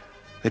Spain,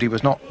 that he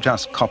was not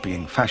just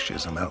copying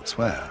fascism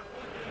elsewhere.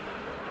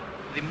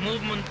 The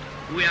movement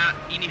we are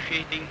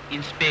initiating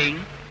in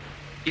Spain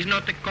is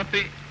not a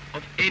copy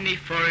of any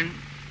foreign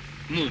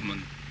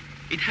movement.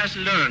 It has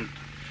learned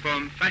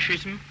from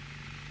fascism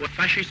what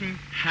fascism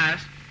has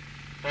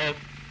of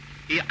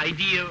the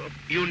idea of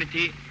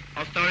unity,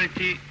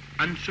 authority,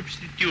 and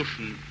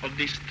substitution of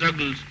the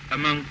struggles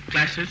among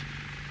classes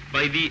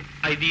by the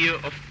idea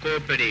of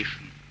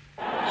cooperation.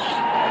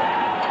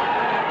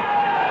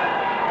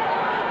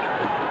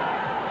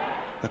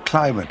 The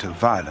climate of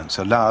violence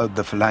allowed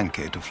the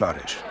Falange to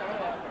flourish.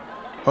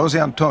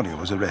 José Antonio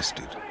was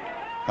arrested,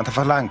 and the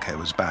Falange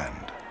was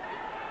banned.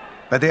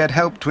 But they had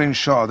helped to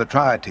ensure that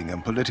rioting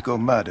and political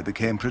murder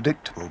became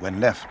predictable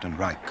when left and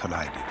right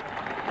collided.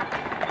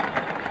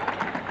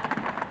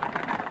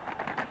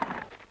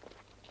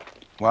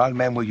 While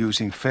men were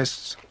using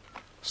fists,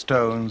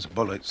 stones,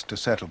 bullets to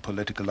settle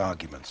political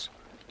arguments,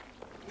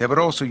 they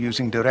were also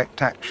using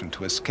direct action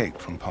to escape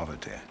from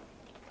poverty.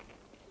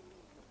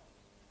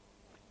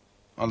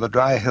 On the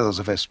dry hills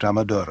of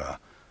Estremadura,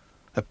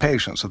 the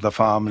patience of the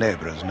farm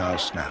laborers now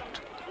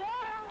snapped.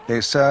 They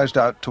surged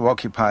out to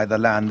occupy the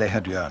land they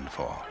had yearned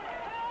for.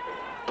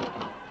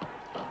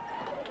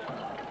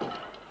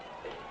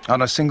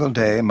 On a single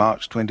day,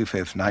 March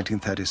 25,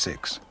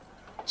 1936,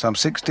 some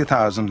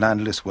 60,000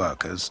 landless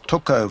workers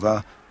took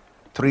over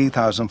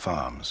 3,000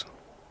 farms.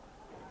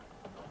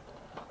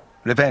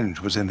 Revenge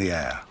was in the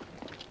air.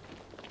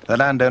 The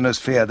landowners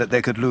feared that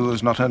they could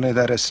lose not only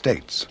their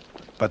estates,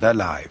 but their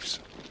lives.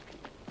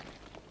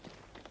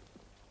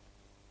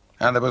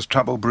 And there was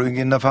trouble brewing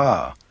in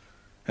Navarre,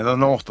 in the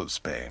north of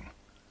Spain,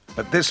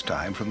 but this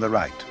time from the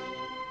right.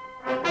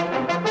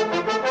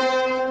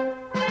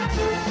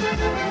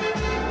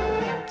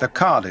 The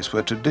Carlists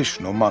were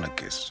traditional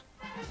monarchists,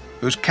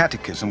 whose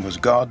catechism was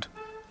God,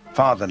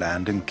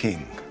 fatherland and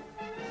king,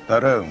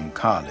 their own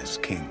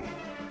Carlist king.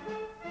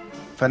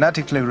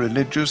 Fanatically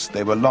religious,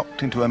 they were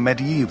locked into a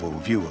medieval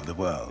view of the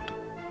world.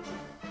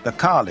 The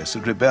Carlists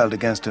had rebelled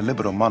against a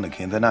liberal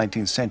monarchy in the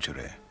 19th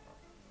century.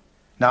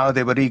 Now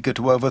they were eager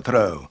to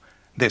overthrow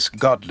this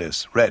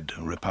godless Red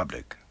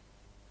Republic.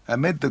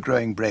 Amid the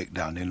growing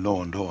breakdown in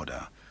law and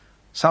order,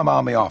 some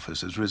army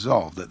officers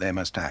resolved that they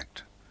must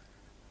act.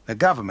 The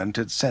government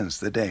had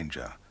sensed the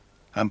danger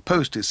and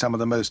posted some of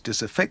the most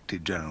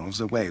disaffected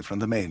generals away from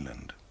the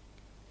mainland.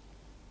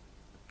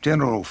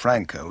 General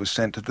Franco was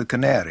sent to the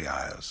Canary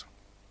Isles.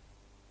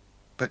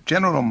 But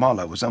General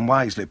Mola was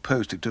unwisely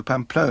posted to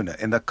Pamplona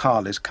in the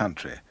Carlist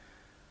country.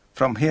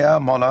 From here,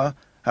 Mola,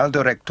 El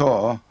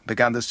Director,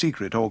 began the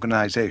secret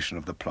organization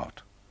of the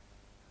plot.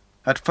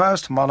 At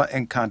first, Mola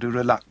encountered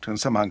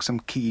reluctance among some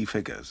key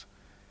figures.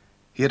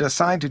 He had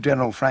assigned to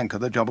General Franco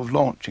the job of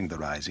launching the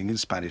rising in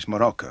Spanish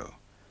Morocco.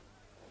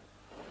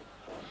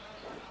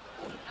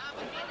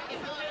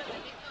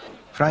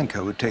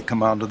 Franco would take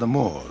command of the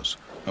Moors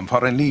and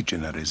foreign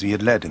legionaries he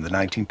had led in the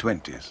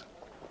 1920s.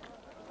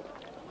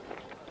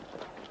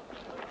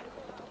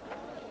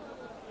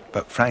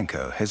 But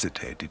Franco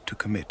hesitated to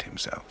commit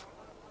himself.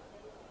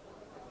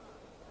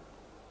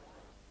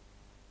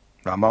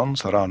 Ramon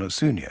Serrano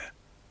Suñer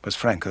was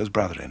Franco's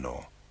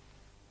brother-in-law.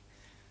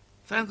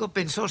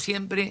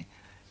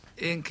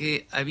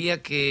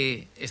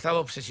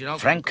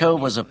 Franco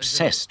was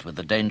obsessed with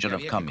the danger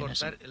of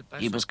communism.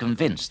 He was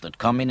convinced that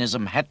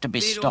communism had to be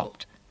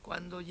stopped,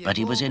 but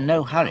he was in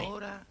no hurry.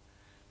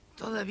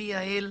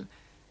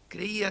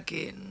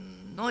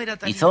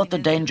 He thought the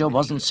danger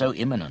wasn't so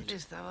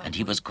imminent, and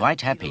he was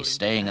quite happy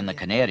staying in the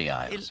Canary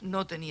Isles.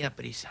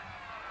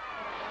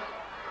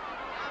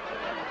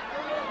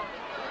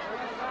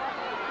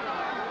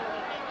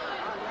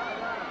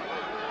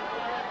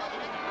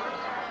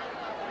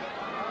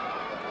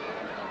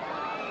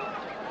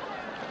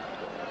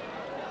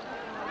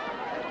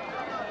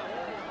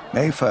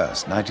 May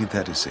 1st,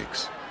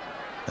 1936.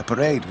 The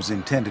parade was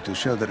intended to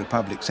show the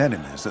Republic's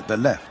enemies that the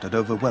left had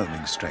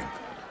overwhelming strength.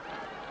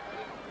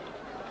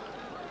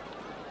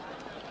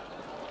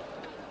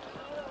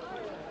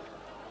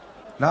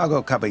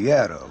 Largo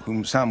Caballero,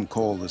 whom some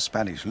call the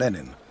Spanish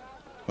Lenin,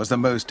 was the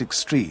most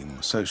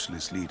extreme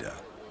socialist leader.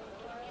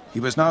 He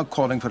was now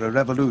calling for a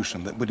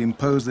revolution that would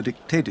impose the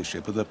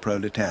dictatorship of the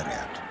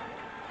proletariat.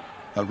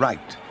 The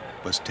right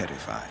was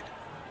terrified.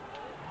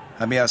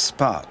 A mere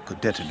spark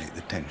could detonate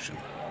the tension.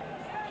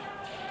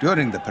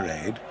 During the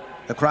parade,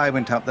 the cry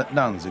went up that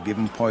nuns had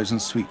given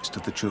poisoned sweets to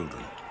the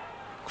children.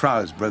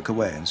 Crowds broke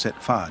away and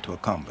set fire to a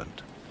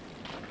convent.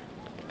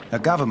 The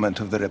government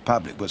of the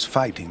Republic was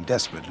fighting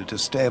desperately to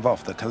stave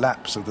off the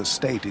collapse of the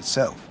state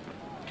itself,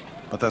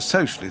 but the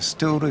socialists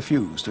still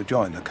refused to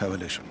join the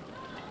coalition.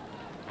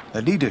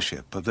 The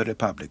leadership of the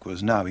Republic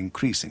was now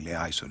increasingly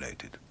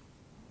isolated.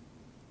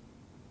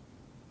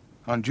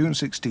 On June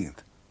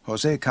 16th,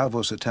 José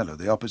Calvo Sotelo,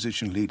 the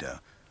opposition leader,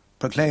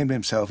 proclaimed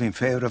himself in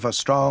favor of a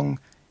strong,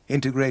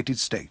 integrated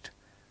state,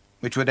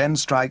 which would end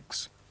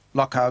strikes,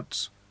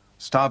 lockouts,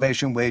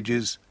 starvation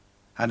wages,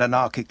 and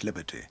anarchic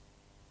liberty.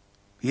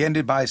 He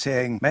ended by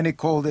saying, "Many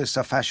call this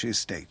a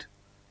fascist state.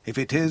 If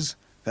it is,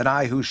 then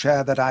I, who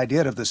share that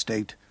idea of the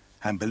state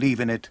and believe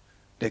in it,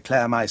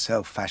 declare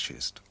myself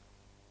fascist."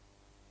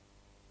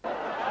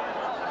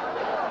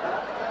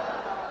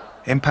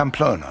 In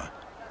Pamplona,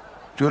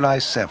 July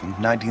 7,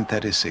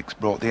 1936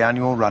 brought the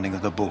annual running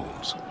of the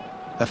bulls,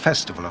 the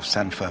festival of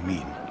San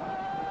Fermin.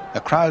 The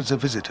crowds of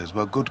visitors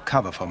were good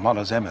cover for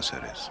Mola's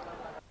emissaries.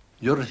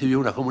 I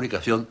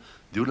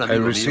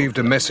received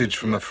a message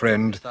from a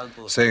friend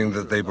saying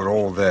that they were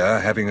all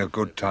there having a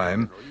good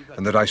time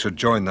and that I should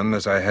join them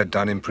as I had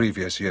done in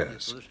previous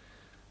years.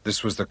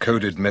 This was the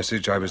coded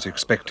message I was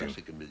expecting.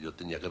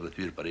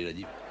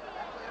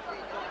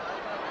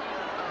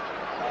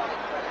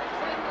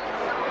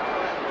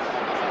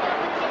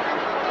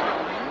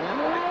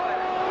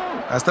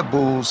 As the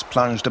bulls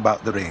plunged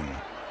about the ring,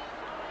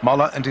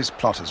 Mola and his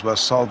plotters were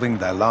solving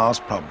their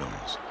last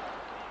problems.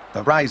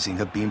 The rising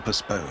had been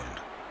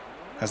postponed,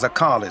 as the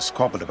Carlists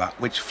squabbled about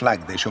which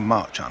flag they should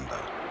march under,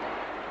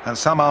 and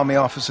some army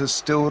officers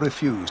still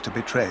refused to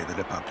betray the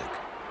Republic.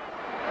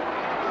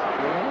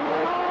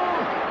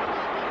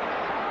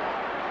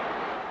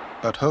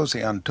 But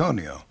José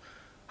Antonio,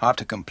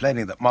 after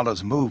complaining that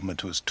Mola's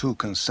movement was too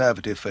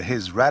conservative for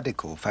his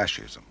radical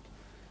fascism,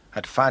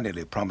 had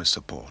finally promised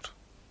support.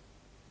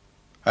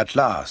 At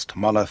last,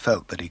 Moller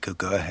felt that he could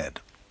go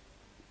ahead.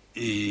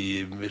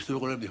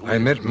 I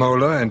met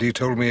Mola and he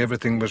told me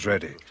everything was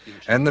ready,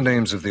 and the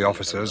names of the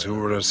officers who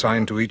were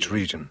assigned to each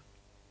region.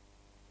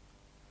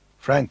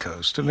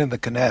 Franco, still in the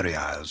Canary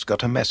Isles,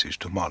 got a message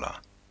to Moller.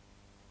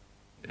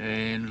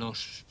 In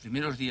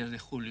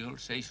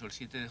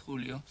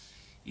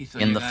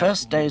the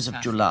first days of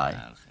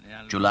July,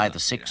 July the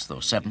 6th or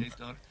 7th,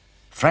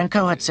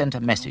 Franco had sent a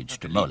message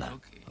to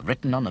Mola,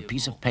 written on a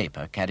piece of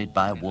paper carried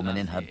by a woman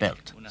in her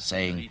belt,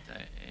 saying,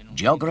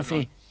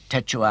 "Geography,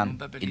 Tetuan,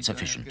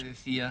 insufficient."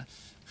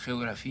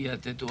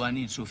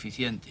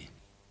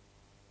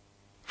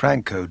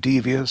 Franco,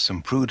 devious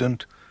and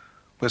prudent,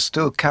 was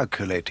still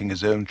calculating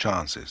his own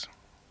chances.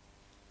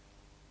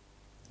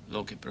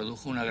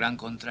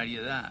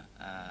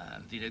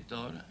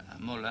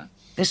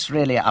 This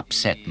really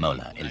upset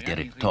Mola, el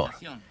director.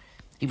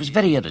 He was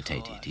very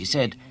irritated. He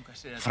said,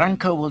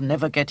 "Franco will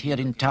never get here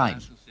in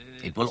time.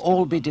 It will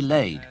all be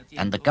delayed,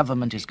 and the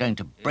government is going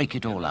to break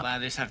it all up."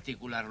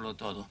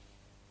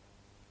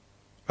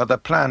 But the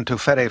plan to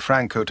ferry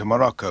Franco to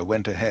Morocco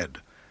went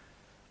ahead.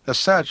 The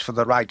search for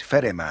the right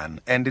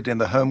ferryman ended in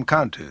the home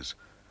counties,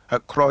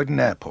 at Croydon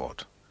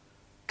Airport.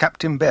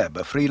 Captain Bebb,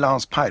 a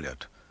freelance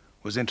pilot,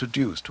 was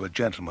introduced to a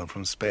gentleman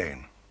from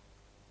Spain.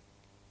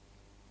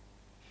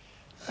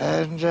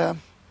 And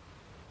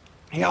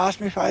he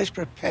asked me if I was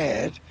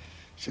prepared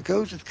to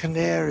go to the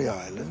Canary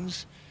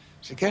Islands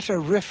to get a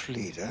rift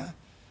leader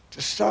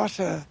to start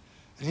an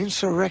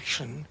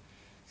insurrection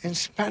in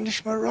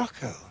Spanish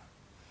Morocco.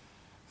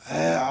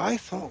 I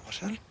thought,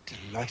 what a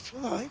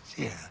delightful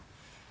idea.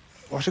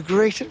 What a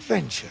great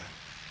adventure.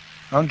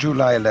 On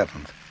July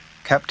 11th,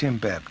 Captain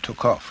Bebb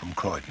took off from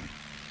Croydon.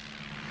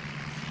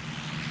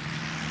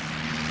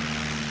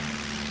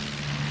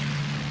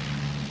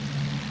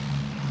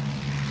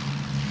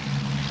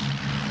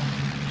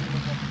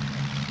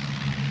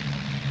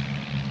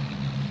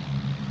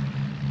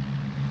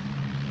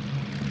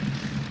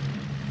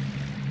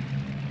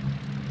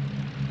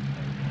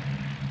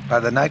 By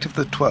the night of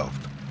the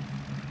 12th,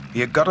 he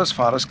had got as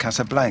far as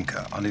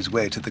Casablanca on his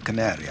way to the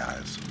Canary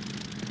Isles.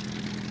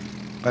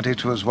 But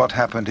it was what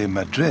happened in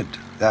Madrid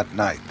that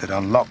night that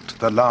unlocked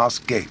the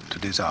last gate to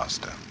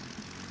disaster.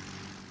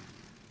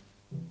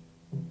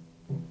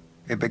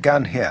 It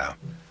began here,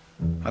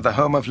 at the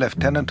home of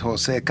Lieutenant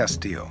José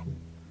Castillo.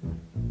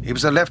 He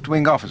was a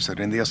left-wing officer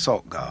in the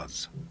Assault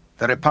Guards,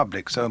 the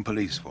Republic's own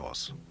police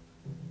force.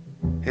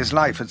 His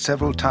life had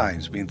several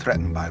times been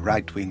threatened by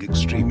right-wing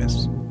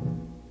extremists.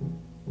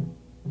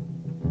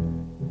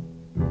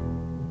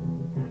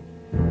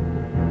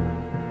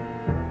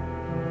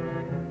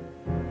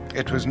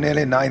 It was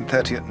nearly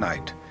 9:30 at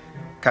night.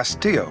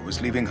 Castillo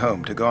was leaving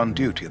home to go on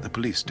duty at the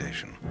police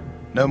station,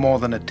 no more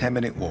than a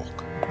 10-minute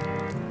walk.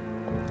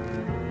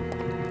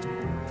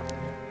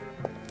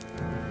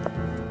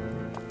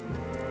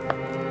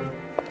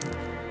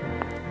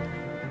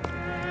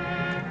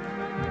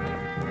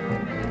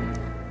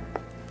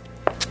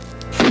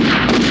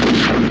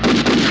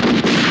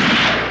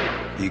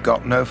 He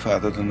got no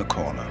further than the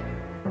corner.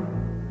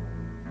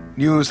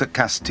 News that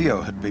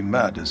Castillo had been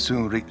murdered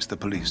soon reached the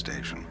police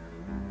station.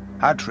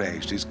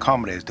 Outraged, his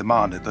comrades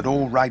demanded that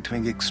all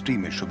right-wing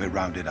extremists should be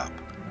rounded up.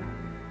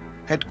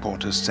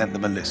 Headquarters sent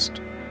them a list.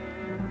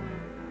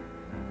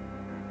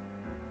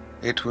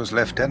 It was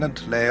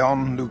Lieutenant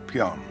Leon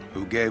Lupion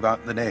who gave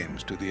out the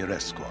names to the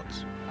arrest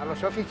squads. A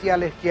los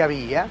oficiales que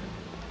había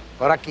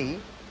por aquí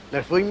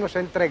les fuimos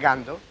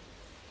entregando.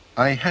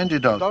 I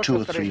handed out 2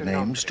 or 3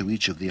 names to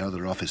each of the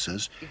other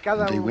officers,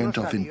 and they went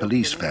off in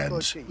police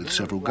vans with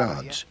several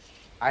guards.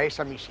 And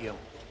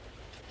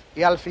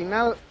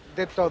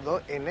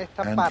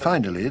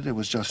finally, there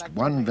was just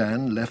one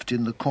van left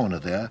in the corner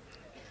there,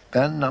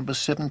 van number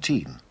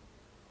 17.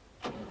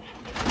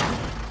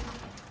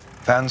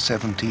 Van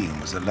 17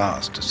 was the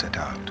last to set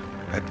out,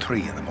 at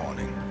 3 in the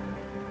morning.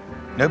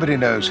 Nobody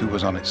knows who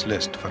was on its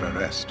list for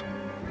arrest.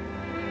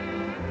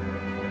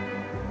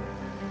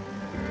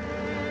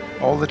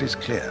 All that is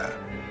clear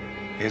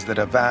is that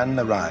a van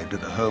arrived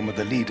at the home of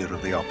the leader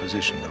of the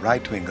opposition, the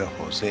right-winger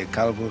José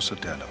Calvo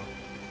Sotelo.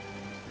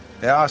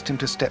 They asked him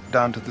to step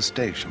down to the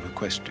station for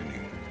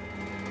questioning.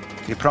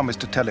 He promised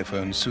to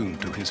telephone soon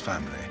to his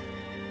family,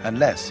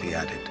 unless, he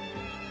added,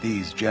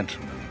 these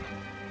gentlemen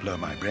blow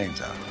my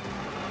brains out.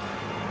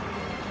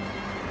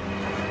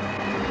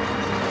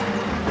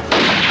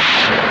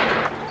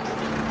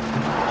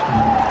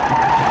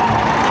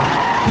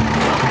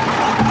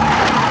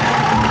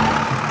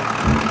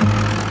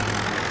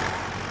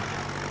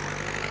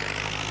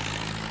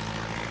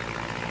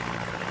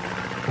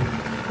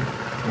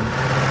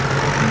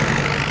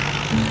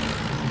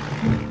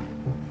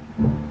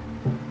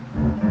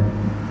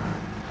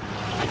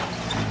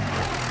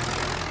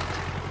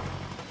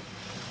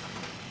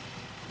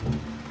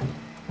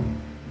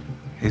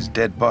 His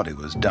dead body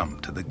was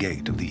dumped at the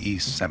gate of the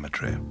East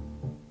Cemetery.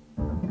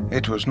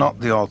 It was not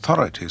the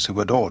authorities who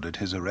had ordered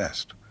his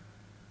arrest,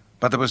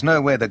 but there was no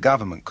way the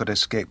government could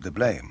escape the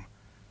blame.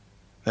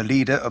 The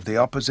leader of the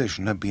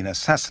opposition had been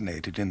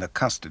assassinated in the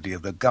custody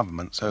of the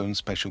government's own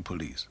special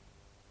police.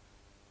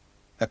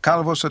 The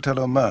Calvo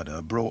Sotelo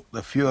murder brought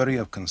the fury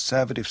of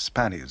conservative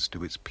Spaniards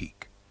to its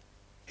peak.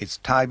 Its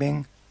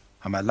timing,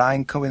 a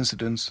malign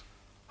coincidence,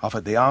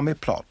 offered the army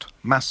plot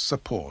mass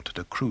support at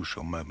a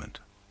crucial moment.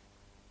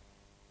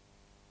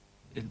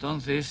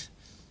 Entonces,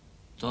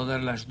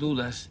 todas las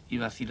dudas y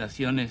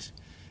vacilaciones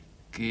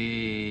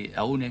que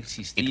aún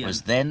existían. It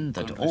was then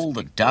that all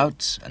the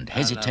doubts and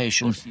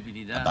hesitation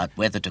about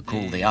whether to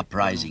call the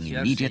uprising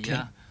immediately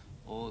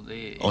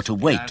or to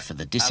wait for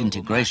the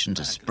disintegration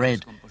to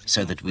spread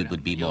so that we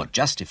would be more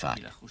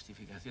justified,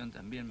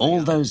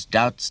 all those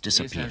doubts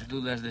disappeared.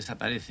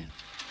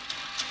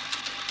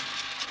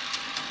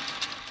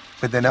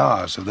 Within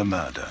hours of the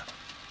murder,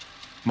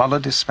 Muller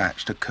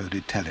dispatched a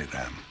coded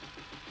telegram.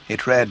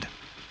 It read,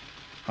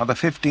 "On the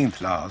 15th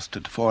last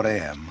at 4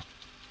 a.m.,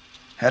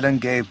 Helen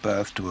gave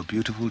birth to a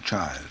beautiful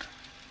child.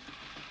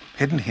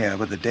 Hidden here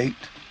were the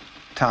date,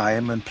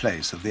 time and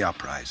place of the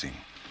uprising.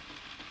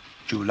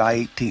 July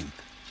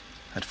 18th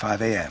at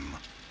 5 a.m.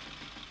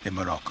 in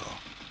Morocco."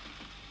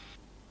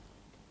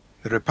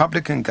 The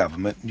Republican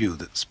government knew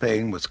that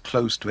Spain was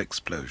close to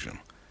explosion,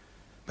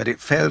 but it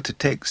failed to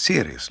take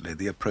seriously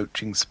the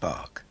approaching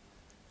spark,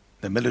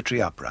 the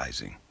military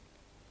uprising.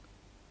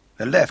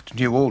 The left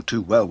knew all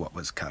too well what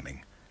was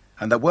coming,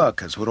 and the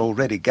workers were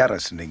already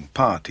garrisoning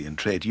party and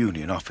trade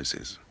union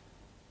offices.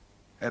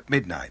 At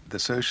midnight, the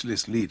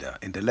socialist leader,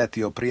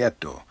 Indalecio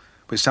Prieto,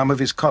 with some of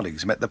his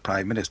colleagues met the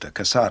Prime Minister,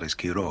 Casares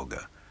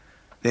Quiroga.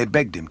 They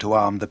begged him to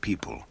arm the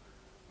people,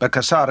 but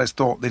Casares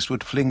thought this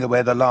would fling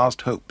away the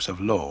last hopes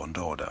of law and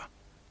order.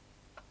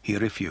 He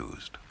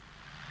refused.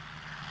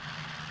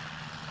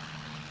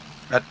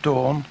 At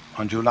dawn,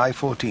 on July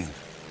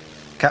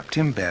 14th,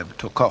 Captain Bebb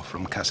took off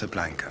from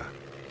Casablanca.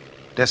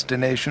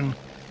 Destination,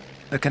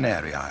 the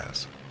Canary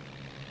Isles.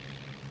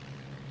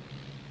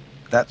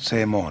 That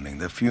same morning,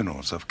 the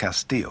funerals of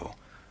Castillo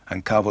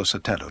and Calvo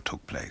Sotelo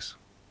took place.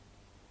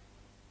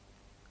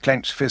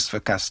 Clenched fists for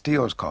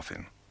Castillo's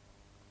coffin.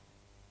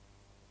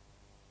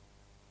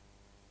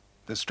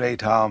 The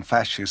straight-arm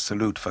fascist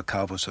salute for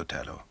Calvo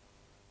Sotelo.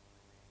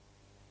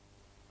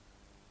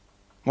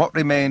 What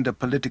remained a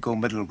political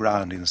middle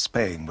ground in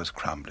Spain was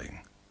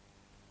crumbling.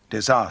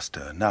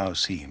 Disaster now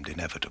seemed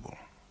inevitable.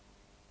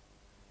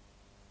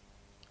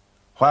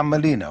 Juan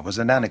Molina was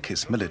an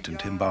anarchist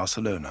militant in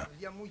Barcelona.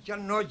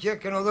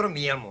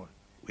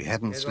 We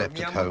hadn't slept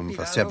at home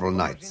for several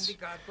nights.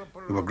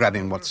 We were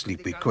grabbing what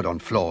sleep we could on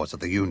floors of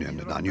the union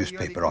and our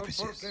newspaper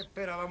offices.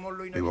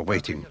 We were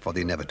waiting for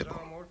the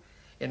inevitable.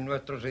 In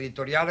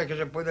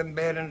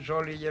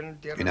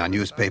our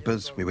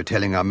newspapers, we were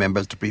telling our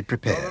members to be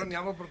prepared.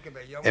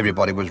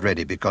 Everybody was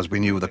ready because we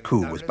knew the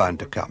coup was bound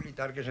to come.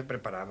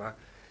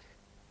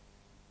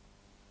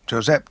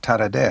 Josep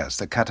Tarradellas,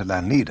 the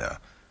Catalan leader,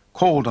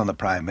 called on the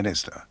Prime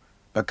Minister,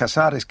 but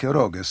Casares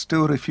Quiroga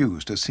still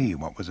refused to see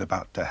what was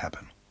about to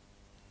happen.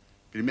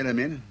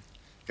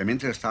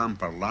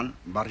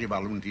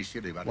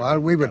 While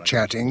we were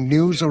chatting,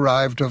 news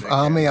arrived of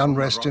army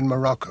unrest in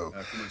Morocco.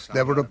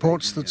 There were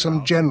reports that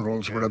some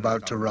generals were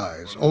about to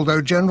rise,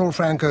 although General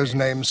Franco's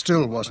name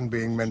still wasn't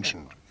being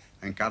mentioned.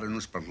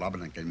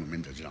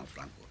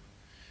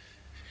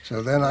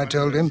 So then I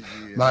told him,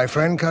 "My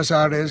friend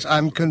Casares,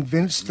 I'm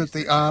convinced that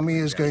the army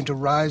is going to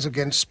rise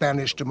against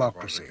Spanish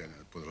democracy."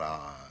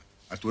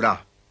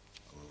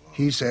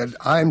 He said,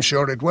 "I'm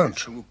sure it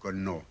won't."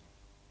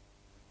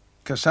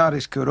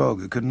 Casares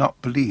Quiroga could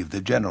not believe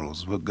the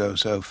generals would go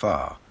so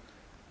far.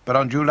 But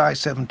on July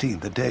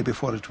 17th, the day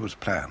before it was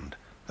planned,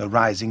 the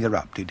rising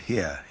erupted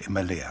here in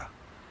Melilla.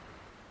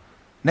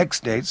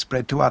 Next day it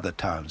spread to other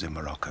towns in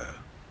Morocco,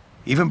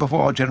 even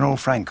before General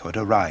Franco had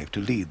arrived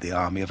to lead the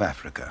Army of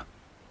Africa.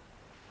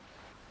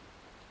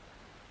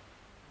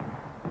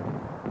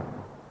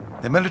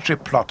 The military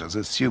plotters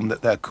assumed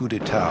that their coup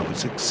d'etat would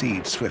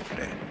succeed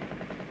swiftly.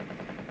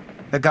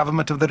 The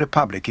government of the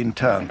Republic, in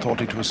turn,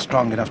 thought it was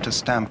strong enough to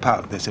stamp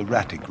out this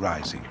erratic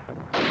rising.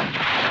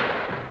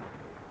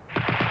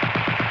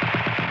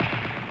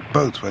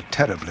 Both were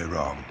terribly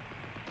wrong.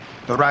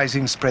 The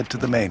rising spread to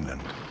the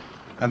mainland,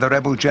 and the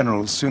rebel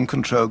generals soon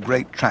controlled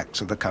great tracts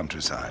of the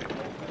countryside.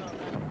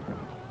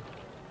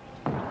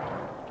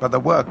 But the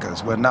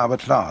workers were now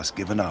at last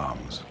given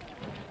arms,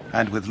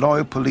 and with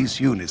loyal police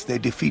units they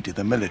defeated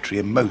the military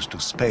in most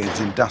of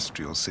Spain's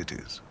industrial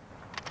cities.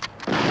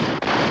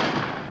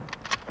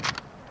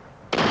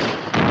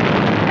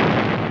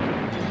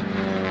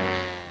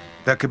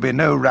 There could be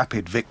no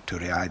rapid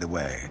victory either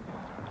way.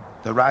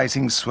 The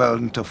rising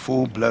swelled into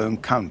full-blown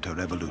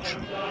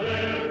counter-revolution.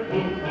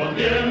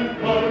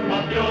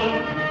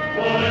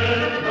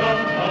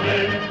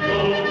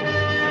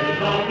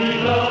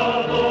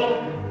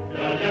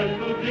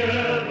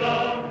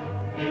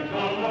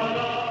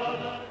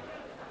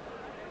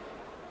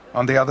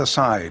 On the other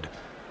side,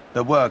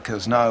 the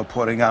workers, now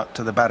pouring out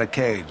to the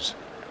barricades,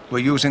 were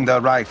using their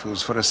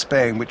rifles for a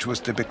Spain which was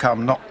to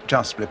become not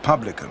just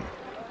republican,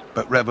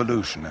 but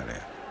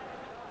revolutionary.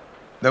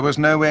 There was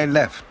no way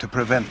left to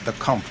prevent the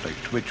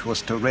conflict which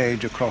was to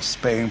rage across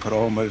Spain for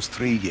almost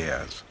 3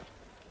 years.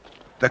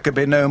 There could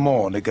be no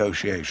more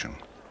negotiation,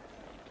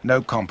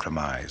 no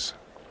compromise,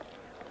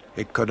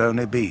 it could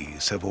only be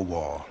civil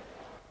war.